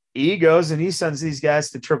 He goes and he sends these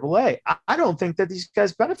guys to AAA. I don't think that these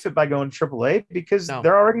guys benefit by going to AAA because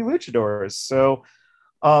they're already luchadors. So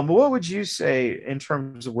what would you say in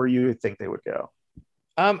terms of where you think they would go?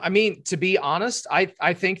 I mean, to be honest,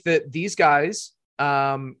 I think that these guys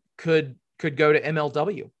could go to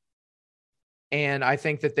MLW. And I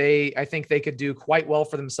think they could do quite well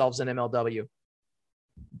for themselves in MLW.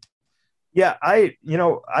 Yeah, I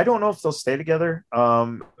don't know if they'll stay together.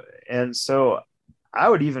 And so I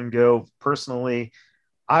would even go personally,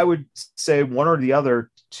 I would say one or the other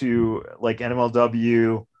to like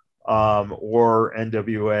MLW or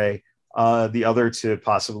NWA, the other to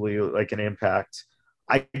possibly like an Impact.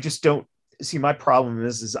 I just don't see, my problem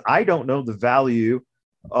is I don't know the value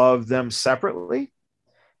of them separately.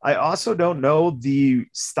 I also don't know the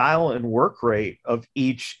style and work rate of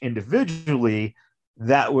each individually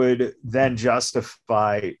that would then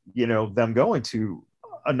justify, them going to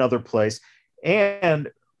another place. And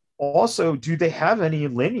also, do they have any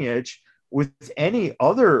lineage with any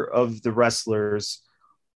other of the wrestlers,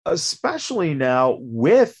 especially now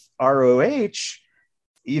with ROH?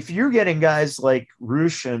 If you're getting guys like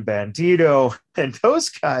Rush and Bandito and those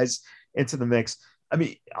guys into the mix, I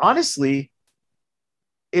mean, honestly,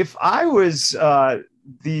 if I was what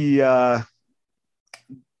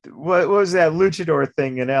was that luchador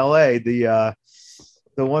thing in LA, the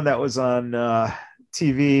one that was on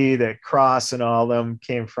TV that Cross and all of them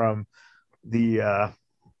came from, the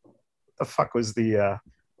fuck was that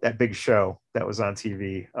big show that was on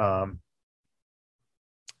TV,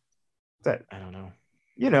 that I don't know,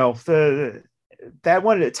 that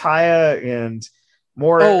one at Taya and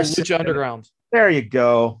more. Lucha Underground. There you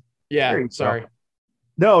go. Yeah, you sorry. Go.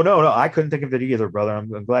 No, I couldn't think of it either, brother.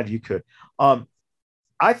 I'm glad you could.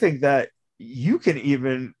 I think that you can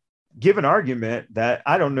even give an argument that,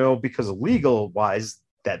 I don't know, because of legal wise,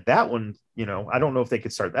 that one, I don't know if they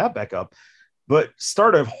could start that back up, but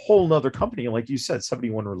start a whole nother company. Like you said,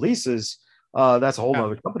 71 releases. That's a whole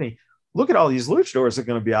nother company. Look at all these luchadors that are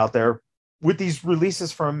going to be out there with these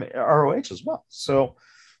releases from ROH as well. So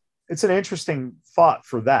it's an interesting thought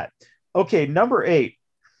for that. Okay, number 8.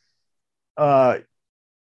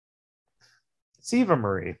 It's Eva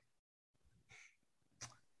Marie.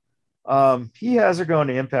 He has her going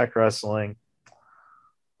to Impact Wrestling.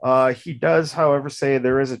 He does, however, say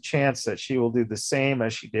there is a chance that she will do the same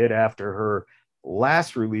as she did after her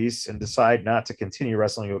last release and decide not to continue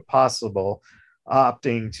wrestling if possible,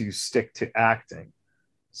 opting to stick to acting.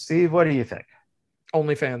 Steve, what do you think?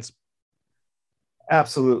 OnlyFans.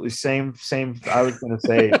 Absolutely. Same. I was going to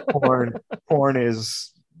say porn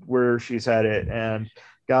is where she's headed, and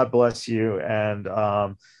God bless you. And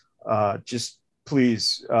just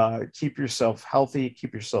please keep yourself healthy,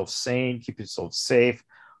 keep yourself sane, keep yourself safe.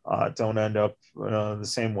 Don't end up the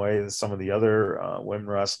same way as some of the other women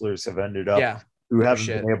wrestlers have ended up, who haven't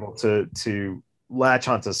been able to latch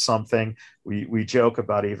onto something. We joke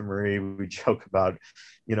about Eva Marie, we joke about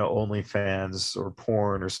OnlyFans or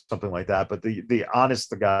porn or something like that, but the honest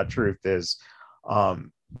to God truth is,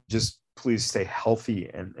 just please stay healthy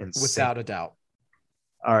and without a doubt.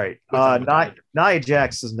 All right. Nia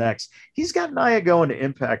Jax is next. He's got Nia going to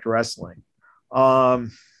Impact Wrestling.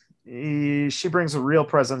 She brings a real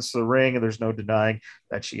presence to the ring, and there's no denying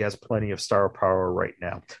that she has plenty of star power right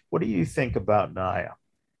now. What do you think about Nia?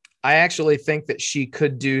 I actually think that she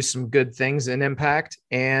could do some good things in Impact.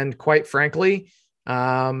 And quite frankly,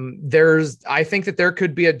 I think that there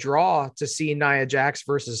could be a draw to see Nia Jax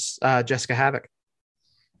versus Jessica Havoc.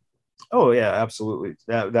 Oh yeah, absolutely.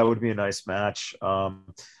 That would be a nice match.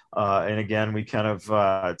 And again, we kind of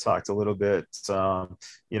talked a little bit, in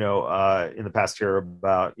the past year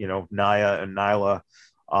about, Nia and Nyla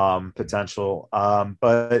potential.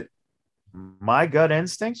 But my gut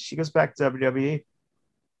instinct, she goes back to WWE.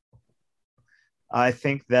 I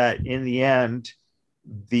think that in the end,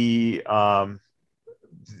 there's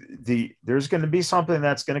going to be something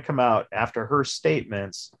that's going to come out after her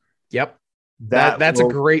statements. Yep. That's a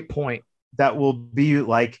great point. That will be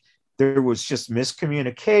like, there was just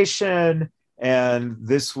miscommunication and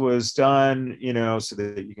this was done, so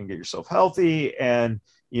that you can get yourself healthy, and,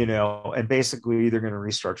 and basically they're going to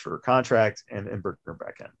restructure her contract and bring her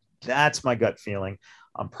back in. That's my gut feeling.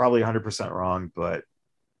 I'm probably 100% wrong, but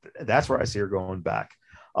that's where I see her going back.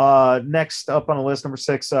 Next up on the list, number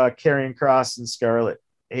 6, Karrion Kross and Scarlett.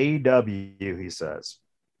 AW, he says.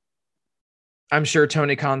 I'm sure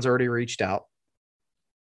Tony Khan's already reached out.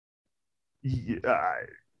 If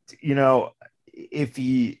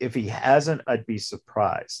he hasn't, I'd be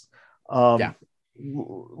surprised.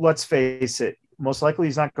 Let's face it, most likely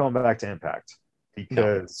he's not going back to Impact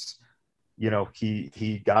because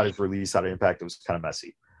he got his release out of Impact. It was kind of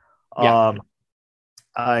messy.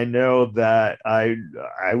 I know that I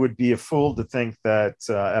would be a fool to think that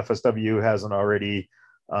FSW hasn't already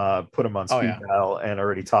put him on speed dial and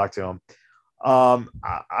already talked to him.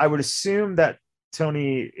 I would assume that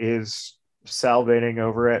Tony is salivating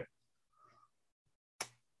over it.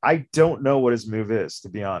 I don't know what his move is, to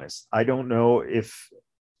be honest. I don't know if...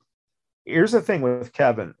 Here's the thing with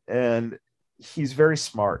Kevin, and he's very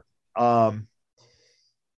smart.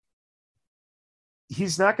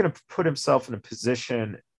 He's not going to put himself in a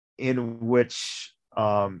position in which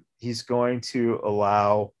he's going to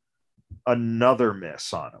allow another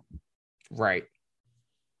miss on him. Right.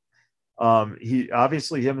 He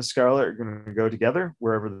obviously, him and Scarlett are going to go together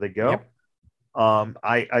wherever they go.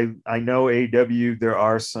 I know AEW, there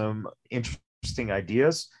are some interesting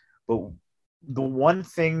ideas, but the one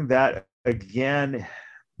thing that again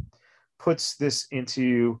puts this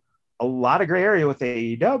into a lot of gray area with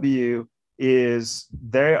AEW is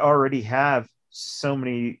they already have so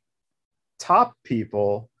many top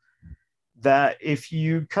people that if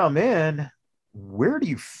you come in, where do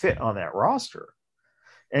you fit on that roster?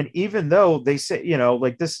 And even though they say,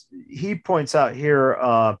 like this, he points out here,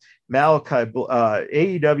 Malachi,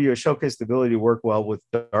 AEW has showcased the ability to work well with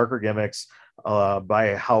darker gimmicks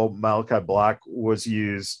by how Malachi Black was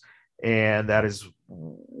used. And that is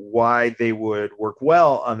why they would work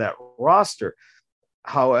well on that roster.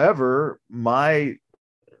 However, my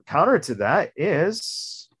counter to that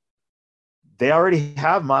is they already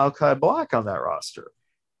have Malachi Black on that roster.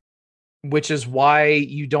 Which is why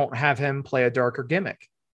you don't have him play a darker gimmick.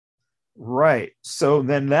 Right. So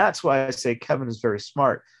then that's why I say Kevin is very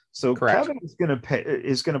smart. So Correct. Kevin is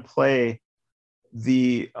going to play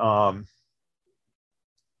the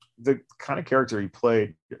kind of character he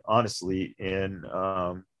played, honestly, in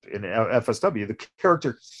FSW, the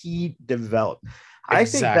character he developed. Exactly. I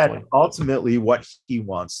think that's ultimately what he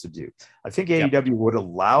wants to do. I think AEW would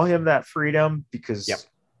allow him that freedom because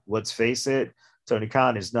let's face it, Tony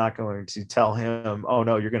Khan is not going to tell him, oh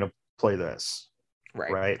no, you're going to play this.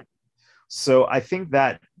 Right. So I think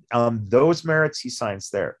that those merits he signs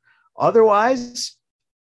there. Otherwise,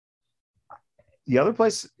 the other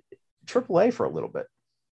place, AAA for a little bit.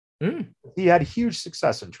 He had huge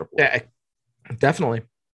success in AAA. Yeah, definitely.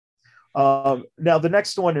 Now the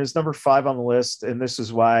next one is number 5 on the list, and this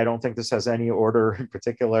is why I don't think this has any order in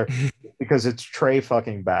particular, because it's Trey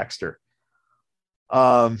fucking Baxter.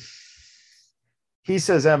 He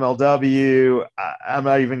says MLW. I'm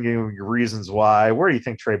not even giving you reasons why. Where do you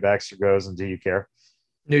think Trey Baxter goes, and do you care?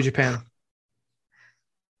 New Japan.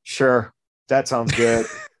 Sure, that sounds good.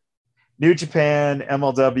 New Japan,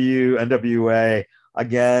 MLW, NWA.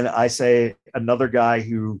 Again, I say another guy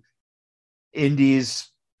who indies,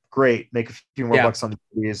 great, make a few more bucks on the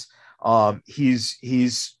indies.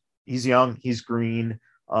 He's young, he's green,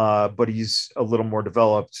 but he's a little more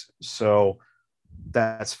developed, so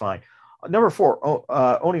that's fine. Number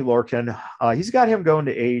 4, Oni Lorcan. He's got him going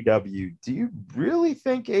to AEW. Do you really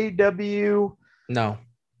think AEW? No.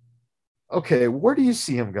 Okay, where do you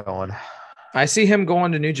see him going? I see him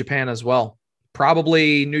going to New Japan as well.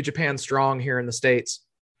 Probably New Japan Strong here in the States.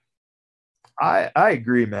 I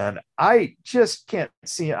agree, man. I just can't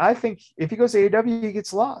see it. I think if he goes to AEW, he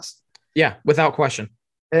gets lost. Yeah, without question.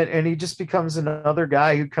 And he just becomes another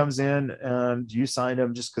guy who comes in and you signed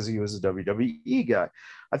him just because he was a WWE guy.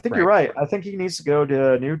 I think you're right. I think he needs to go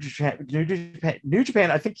to New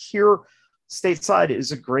Japan. I think here stateside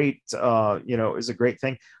is a great, is a great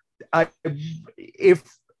thing. If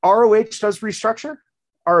ROH does restructure,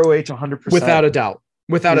 ROH 100%. Without a doubt.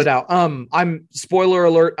 Without a doubt. I'm spoiler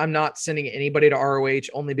alert. I'm not sending anybody to ROH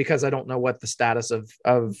only because I don't know what the status of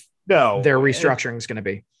their restructuring is going to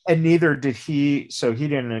be. And neither did he. So he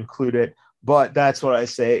didn't include it, but that's what I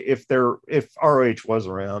say. If ROH was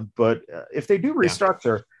around, but if they do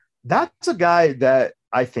restructure, that's a guy that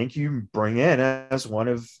I think you bring in as one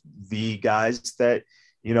of the guys that,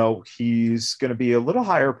 he's going to be a little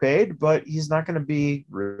higher paid, but he's not going to be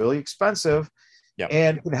really expensive.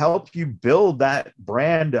 And can help you build that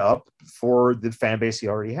brand up for the fan base he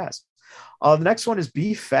already has. The next one is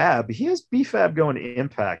B-Fab. He has B-Fab going to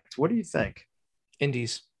Impact. What do you think?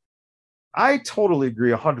 Indies. I totally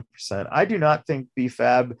agree 100%. I do not think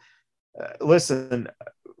B-Fab, listen,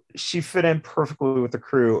 she fit in perfectly with the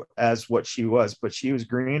crew as what she was, but she was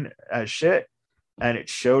green as shit, and it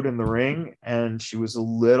showed in the ring, and she was a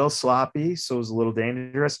little sloppy, so it was a little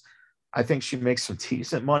dangerous. I think she makes some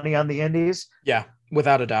decent money on the indies. Yeah,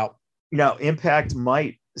 without a doubt. Impact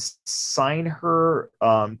might sign her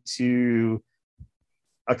to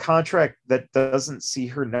a contract that doesn't see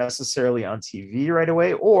her necessarily on TV right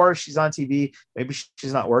away, or she's on TV, maybe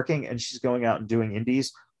she's not working and she's going out and doing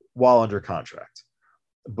indies while under contract.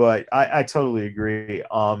 But I totally agree.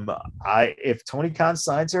 If Tony Khan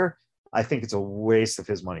signs her, I think it's a waste of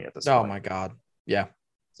his money at this point. Oh my God. Yeah.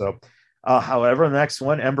 So however, the next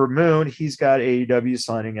one, Ember Moon, he's got AEW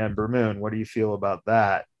signing Ember Moon. What do you feel about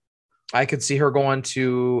that? I could see her going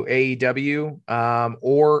to AEW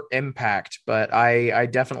or Impact, but I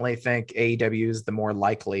definitely think AEW is the more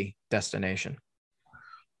likely destination.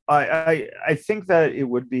 I think that it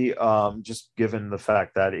would be just given the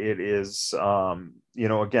fact that it is,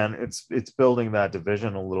 again, it's building that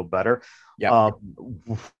division a little better. Yeah.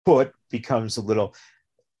 What becomes a little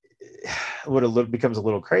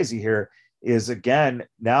crazy here is, again,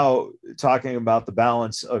 now talking about the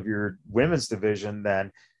balance of your women's division,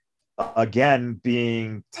 then again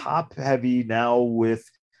being top heavy now with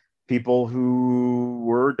people who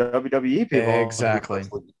were WWE people Exactly.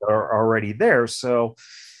 are already there. So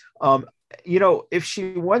if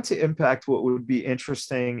she went to Impact, what would be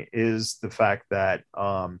interesting is the fact that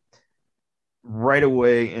right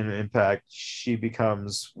away in Impact she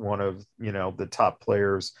becomes one of the top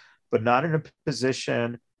players, but not in a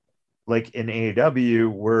position like in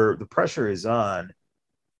AEW where the pressure is on,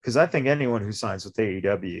 because I think anyone who signs with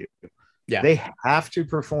AEW, they have to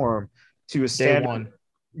perform to a standard.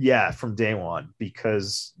 From day one,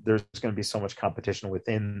 because there's going to be so much competition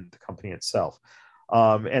within the company itself.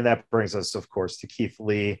 And that brings us, of course, to Keith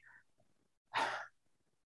Lee.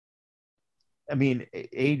 I mean,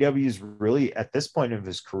 AEW is really, at this point of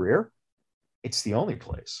his career, it's the only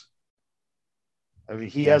place. I mean,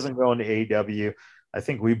 he hasn't gone to AEW. I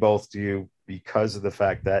think we both do, because of the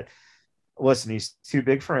fact that, listen, he's too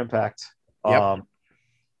big for Impact. Now,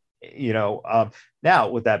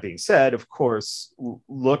 with that being said, of course,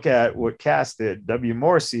 look at what Cass did. W.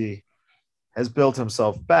 Morrissey has built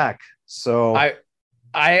himself back. So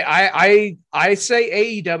I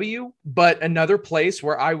say AEW, but another place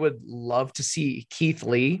where I would love to see Keith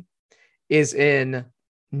Lee is in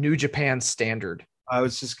New Japan Standard. I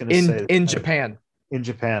was just going to say in Japan. In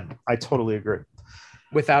Japan, I totally agree.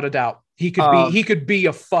 Without a doubt, he could be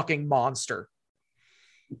a fucking monster.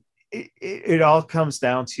 It all comes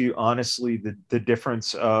down to, honestly, the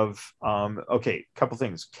difference of couple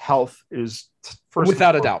things. Health is first,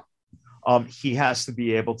 without a doubt. He has to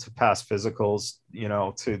be able to pass physicals,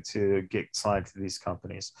 to get signed to these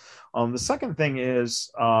companies. The second thing is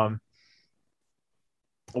how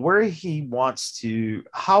he wants to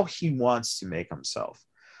make himself.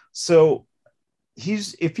 So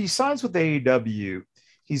if he signs with AEW,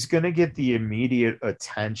 he's going to get the immediate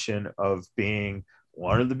attention of being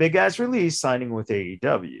one of the big guys released, signing with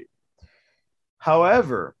AEW.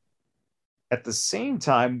 However, at the same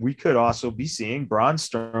time, we could also be seeing Braun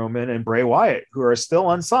Strowman and Bray Wyatt, who are still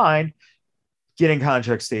unsigned, getting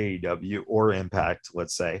contracts to AEW or Impact,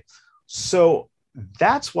 let's say. So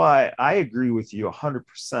that's why I agree with you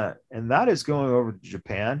 100%. And that is, going over to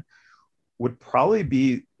Japan would probably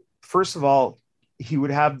be, first of all, he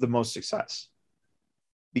would have the most success,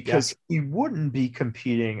 because he wouldn't be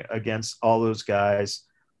competing against all those guys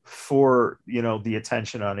for, the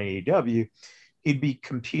attention on AEW. He'd be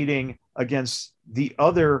competing against the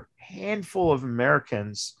other handful of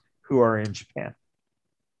Americans who are in Japan.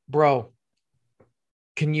 Bro,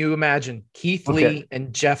 can you imagine Keith Lee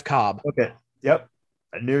and Jeff Cobb? Okay. Yep.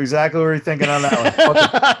 I knew exactly what you're thinking on that one.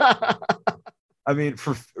 Okay. I mean,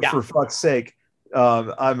 for fuck's sake,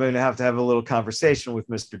 I'm going to have a little conversation with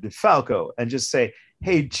Mr. DeFalco and just say,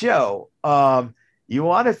 hey, Joe, you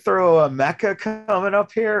want to throw a Mecca coming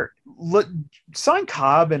up here? Look, sign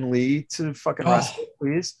Cobb and Lee to fucking wrestle,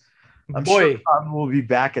 please. I'm sure Cobb will be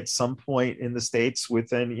back at some point in the States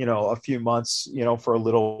within, a few months, for a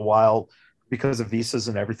little while, because of visas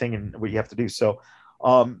and everything and what you have to do. So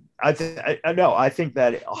I think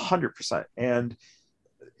that 100%. And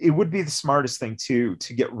it would be the smartest thing to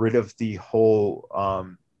get rid of the whole,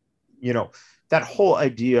 that whole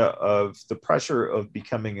idea of the pressure of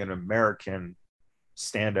becoming an American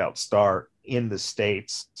standout star in the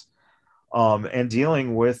States, and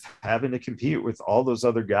dealing with having to compete with all those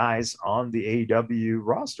other guys on the AEW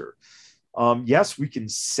roster. Yes, we can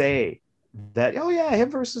say that, him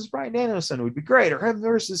versus Bryan Danielson would be great, or him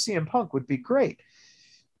versus CM Punk would be great.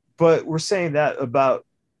 But we're saying that about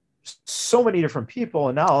so many different people,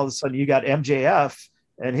 and now all of a sudden you got MJF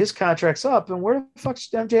and his contract's up, and where the fuck's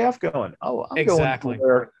MJF going? Oh, I'm exactly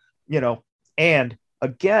going where, and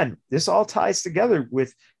again, this all ties together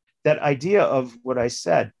with that idea of what I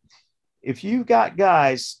said. If you've got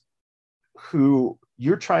guys who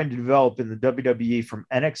you're trying to develop in the WWE from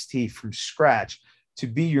NXT from scratch to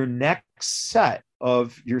be your next set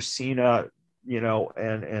of your Cena,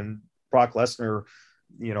 and Brock Lesnar,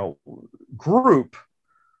 group,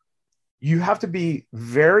 you have to be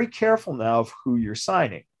very careful now of who you're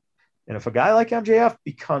signing. And if a guy like MJF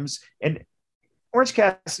becomes, and Orange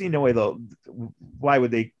Cassidy, no way though, why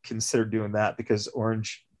would they consider doing that? Because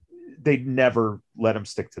Orange, they'd never let him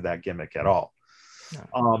stick to that gimmick at all.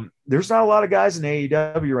 No. There's not a lot of guys in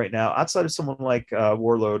AEW right now, outside of someone like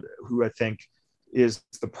Warlord, who I think is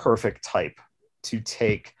the perfect type to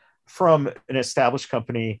take from an established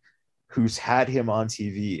company who's had him on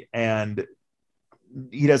TV and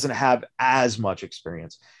he doesn't have as much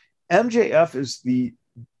experience. MJF is the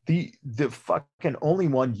fucking only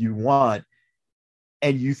one you want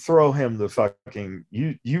and you throw him the fucking,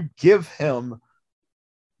 you give him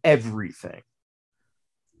everything.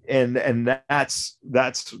 And that's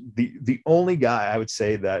the only guy I would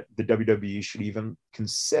say that the WWE should even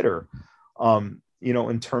consider,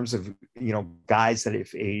 in terms of, guys that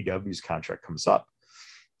if AEW's contract comes up.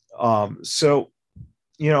 So,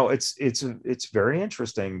 it's very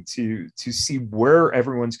interesting to see where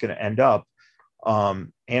everyone's going to end up.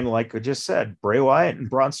 And like I just said, Bray Wyatt and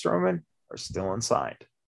Braun Strowman are still unsigned,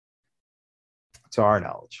 to our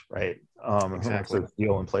knowledge, right? Exactly. There's a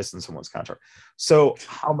deal in place in someone's contract. So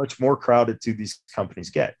how much more crowded do these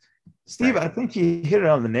companies get? Steve, I think you hit it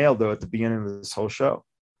on the nail, though, at the beginning of this whole show.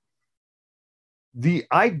 The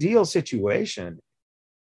ideal situation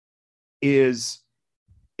is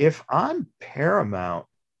if I'm Paramount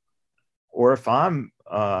or if I'm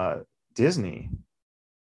Disney,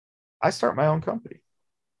 I start my own company.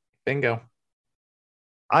 Bingo.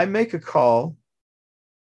 I make a call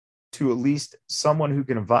to at least someone who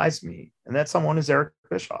can advise me, and that someone is Eric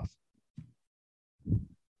Bischoff.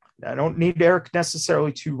 I don't need Eric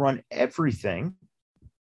necessarily to run everything,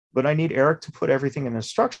 but I need Eric to put everything in a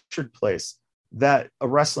structured place that a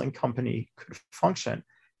wrestling company could function.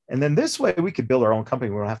 And then this way we could build our own company.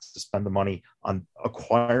 We don't have to spend the money on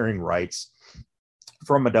acquiring rights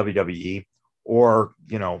from a WWE or,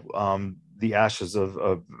 the ashes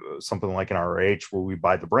of something like an ROH where we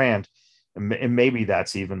buy the brand. And maybe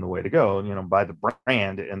that's even the way to go, buy the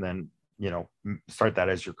brand and then, start that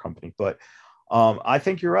as your company. But I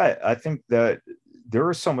think you're right. I think that there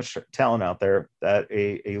is so much talent out there that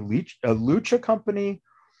a lucha company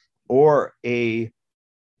or a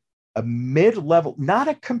mid-level, not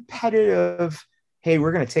a competitive, hey,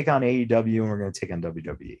 we're going to take on AEW and we're going to take on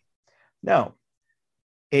WWE. No,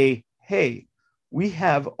 hey, we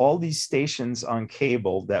have all these stations on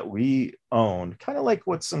cable that we own, kind of like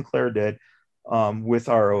what Sinclair did with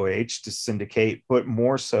ROH to syndicate, but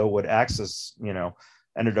more so what Access,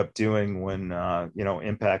 ended up doing when,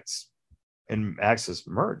 Impact and Access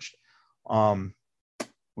merged.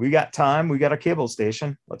 We got time. We got a cable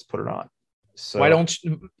station. Let's put it on. So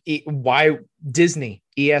why Disney,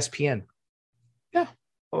 ESPN? Yeah.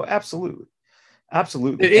 Oh, absolutely.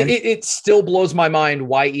 Absolutely. It still blows my mind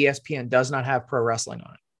why ESPN does not have pro wrestling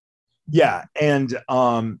on it. Yeah. And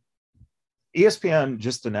ESPN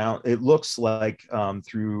just announced, it looks like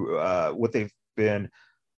through what they've been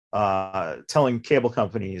telling cable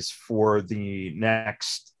companies for the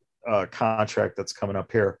next contract that's coming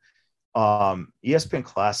up here, ESPN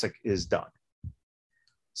Classic is done.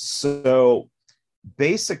 So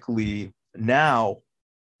basically now,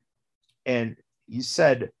 and you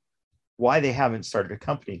said why they haven't started a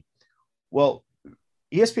company. Well,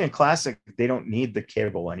 ESPN Classic, they don't need the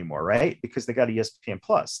cable anymore, right? Because they got ESPN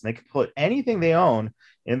Plus. They can put anything they own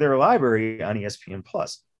in their library on ESPN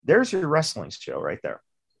Plus. There's your wrestling show right there.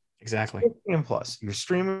 Exactly. ESPN Plus, your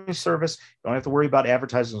streaming service. You don't have to worry about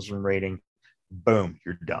advertisements and rating. Boom,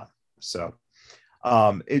 you're done. So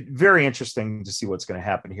it's very interesting to see what's going to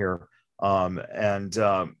happen here.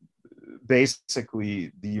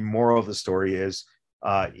 Basically, the moral of the story is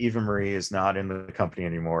Eva Marie is not in the company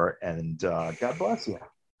anymore. And God bless you.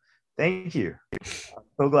 Thank you. I'm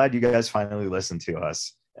so glad you guys finally listened to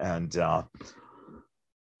us. And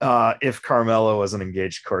if Carmella wasn't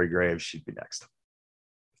engaged to Corey Graves, she'd be next.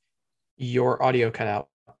 Your audio cut out.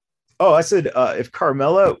 Oh, I said if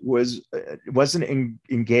Carmella wasn't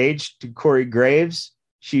engaged to Corey Graves,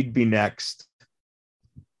 she'd be next.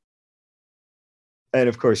 And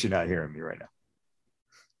of course, you're not hearing me right now.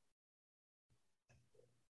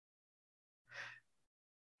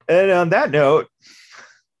 And on that note,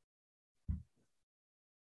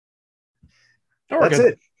 that's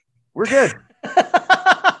it. We're good.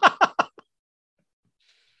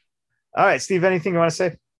 All right, Steve, anything you want to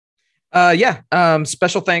say?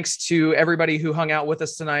 Special thanks to everybody who hung out with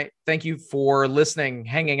us tonight. Thank you for listening,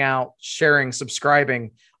 hanging out, sharing,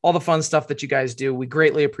 subscribing, all the fun stuff that you guys do. We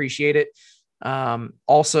greatly appreciate it.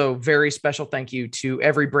 Also, very special thank you to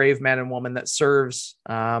every brave man and woman that serves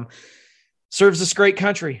this great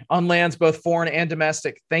country on lands both foreign and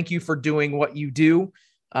domestic. Thank you for doing what you do.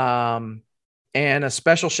 And a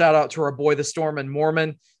special shout out to our boy, the Storm and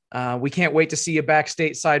Mormon. We can't wait to see you back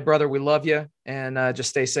stateside, brother. We love you, and just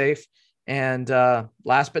stay safe. And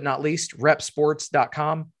last but not least,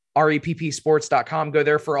 repsports.com, reppsports.com. Go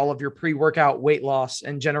there for all of your pre-workout, weight loss,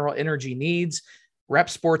 and general energy needs.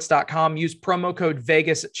 Repsports.com. Use promo code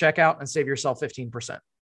Vegas at checkout and save yourself 15%.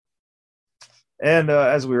 And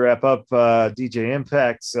as we wrap up, DJ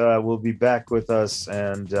Impact will be back with us.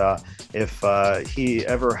 And if he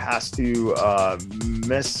ever has to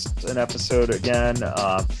miss an episode again,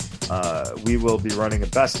 we will be running a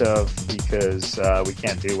best of because we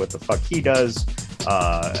can't do what the fuck he does,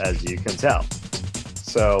 as you can tell.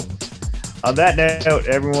 So on that note,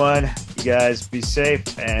 everyone, you guys be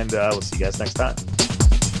safe, and we'll see you guys next time.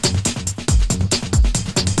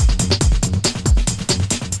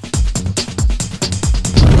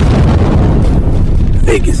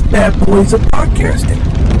 Vegas Bad Boys of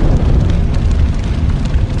Podcasting.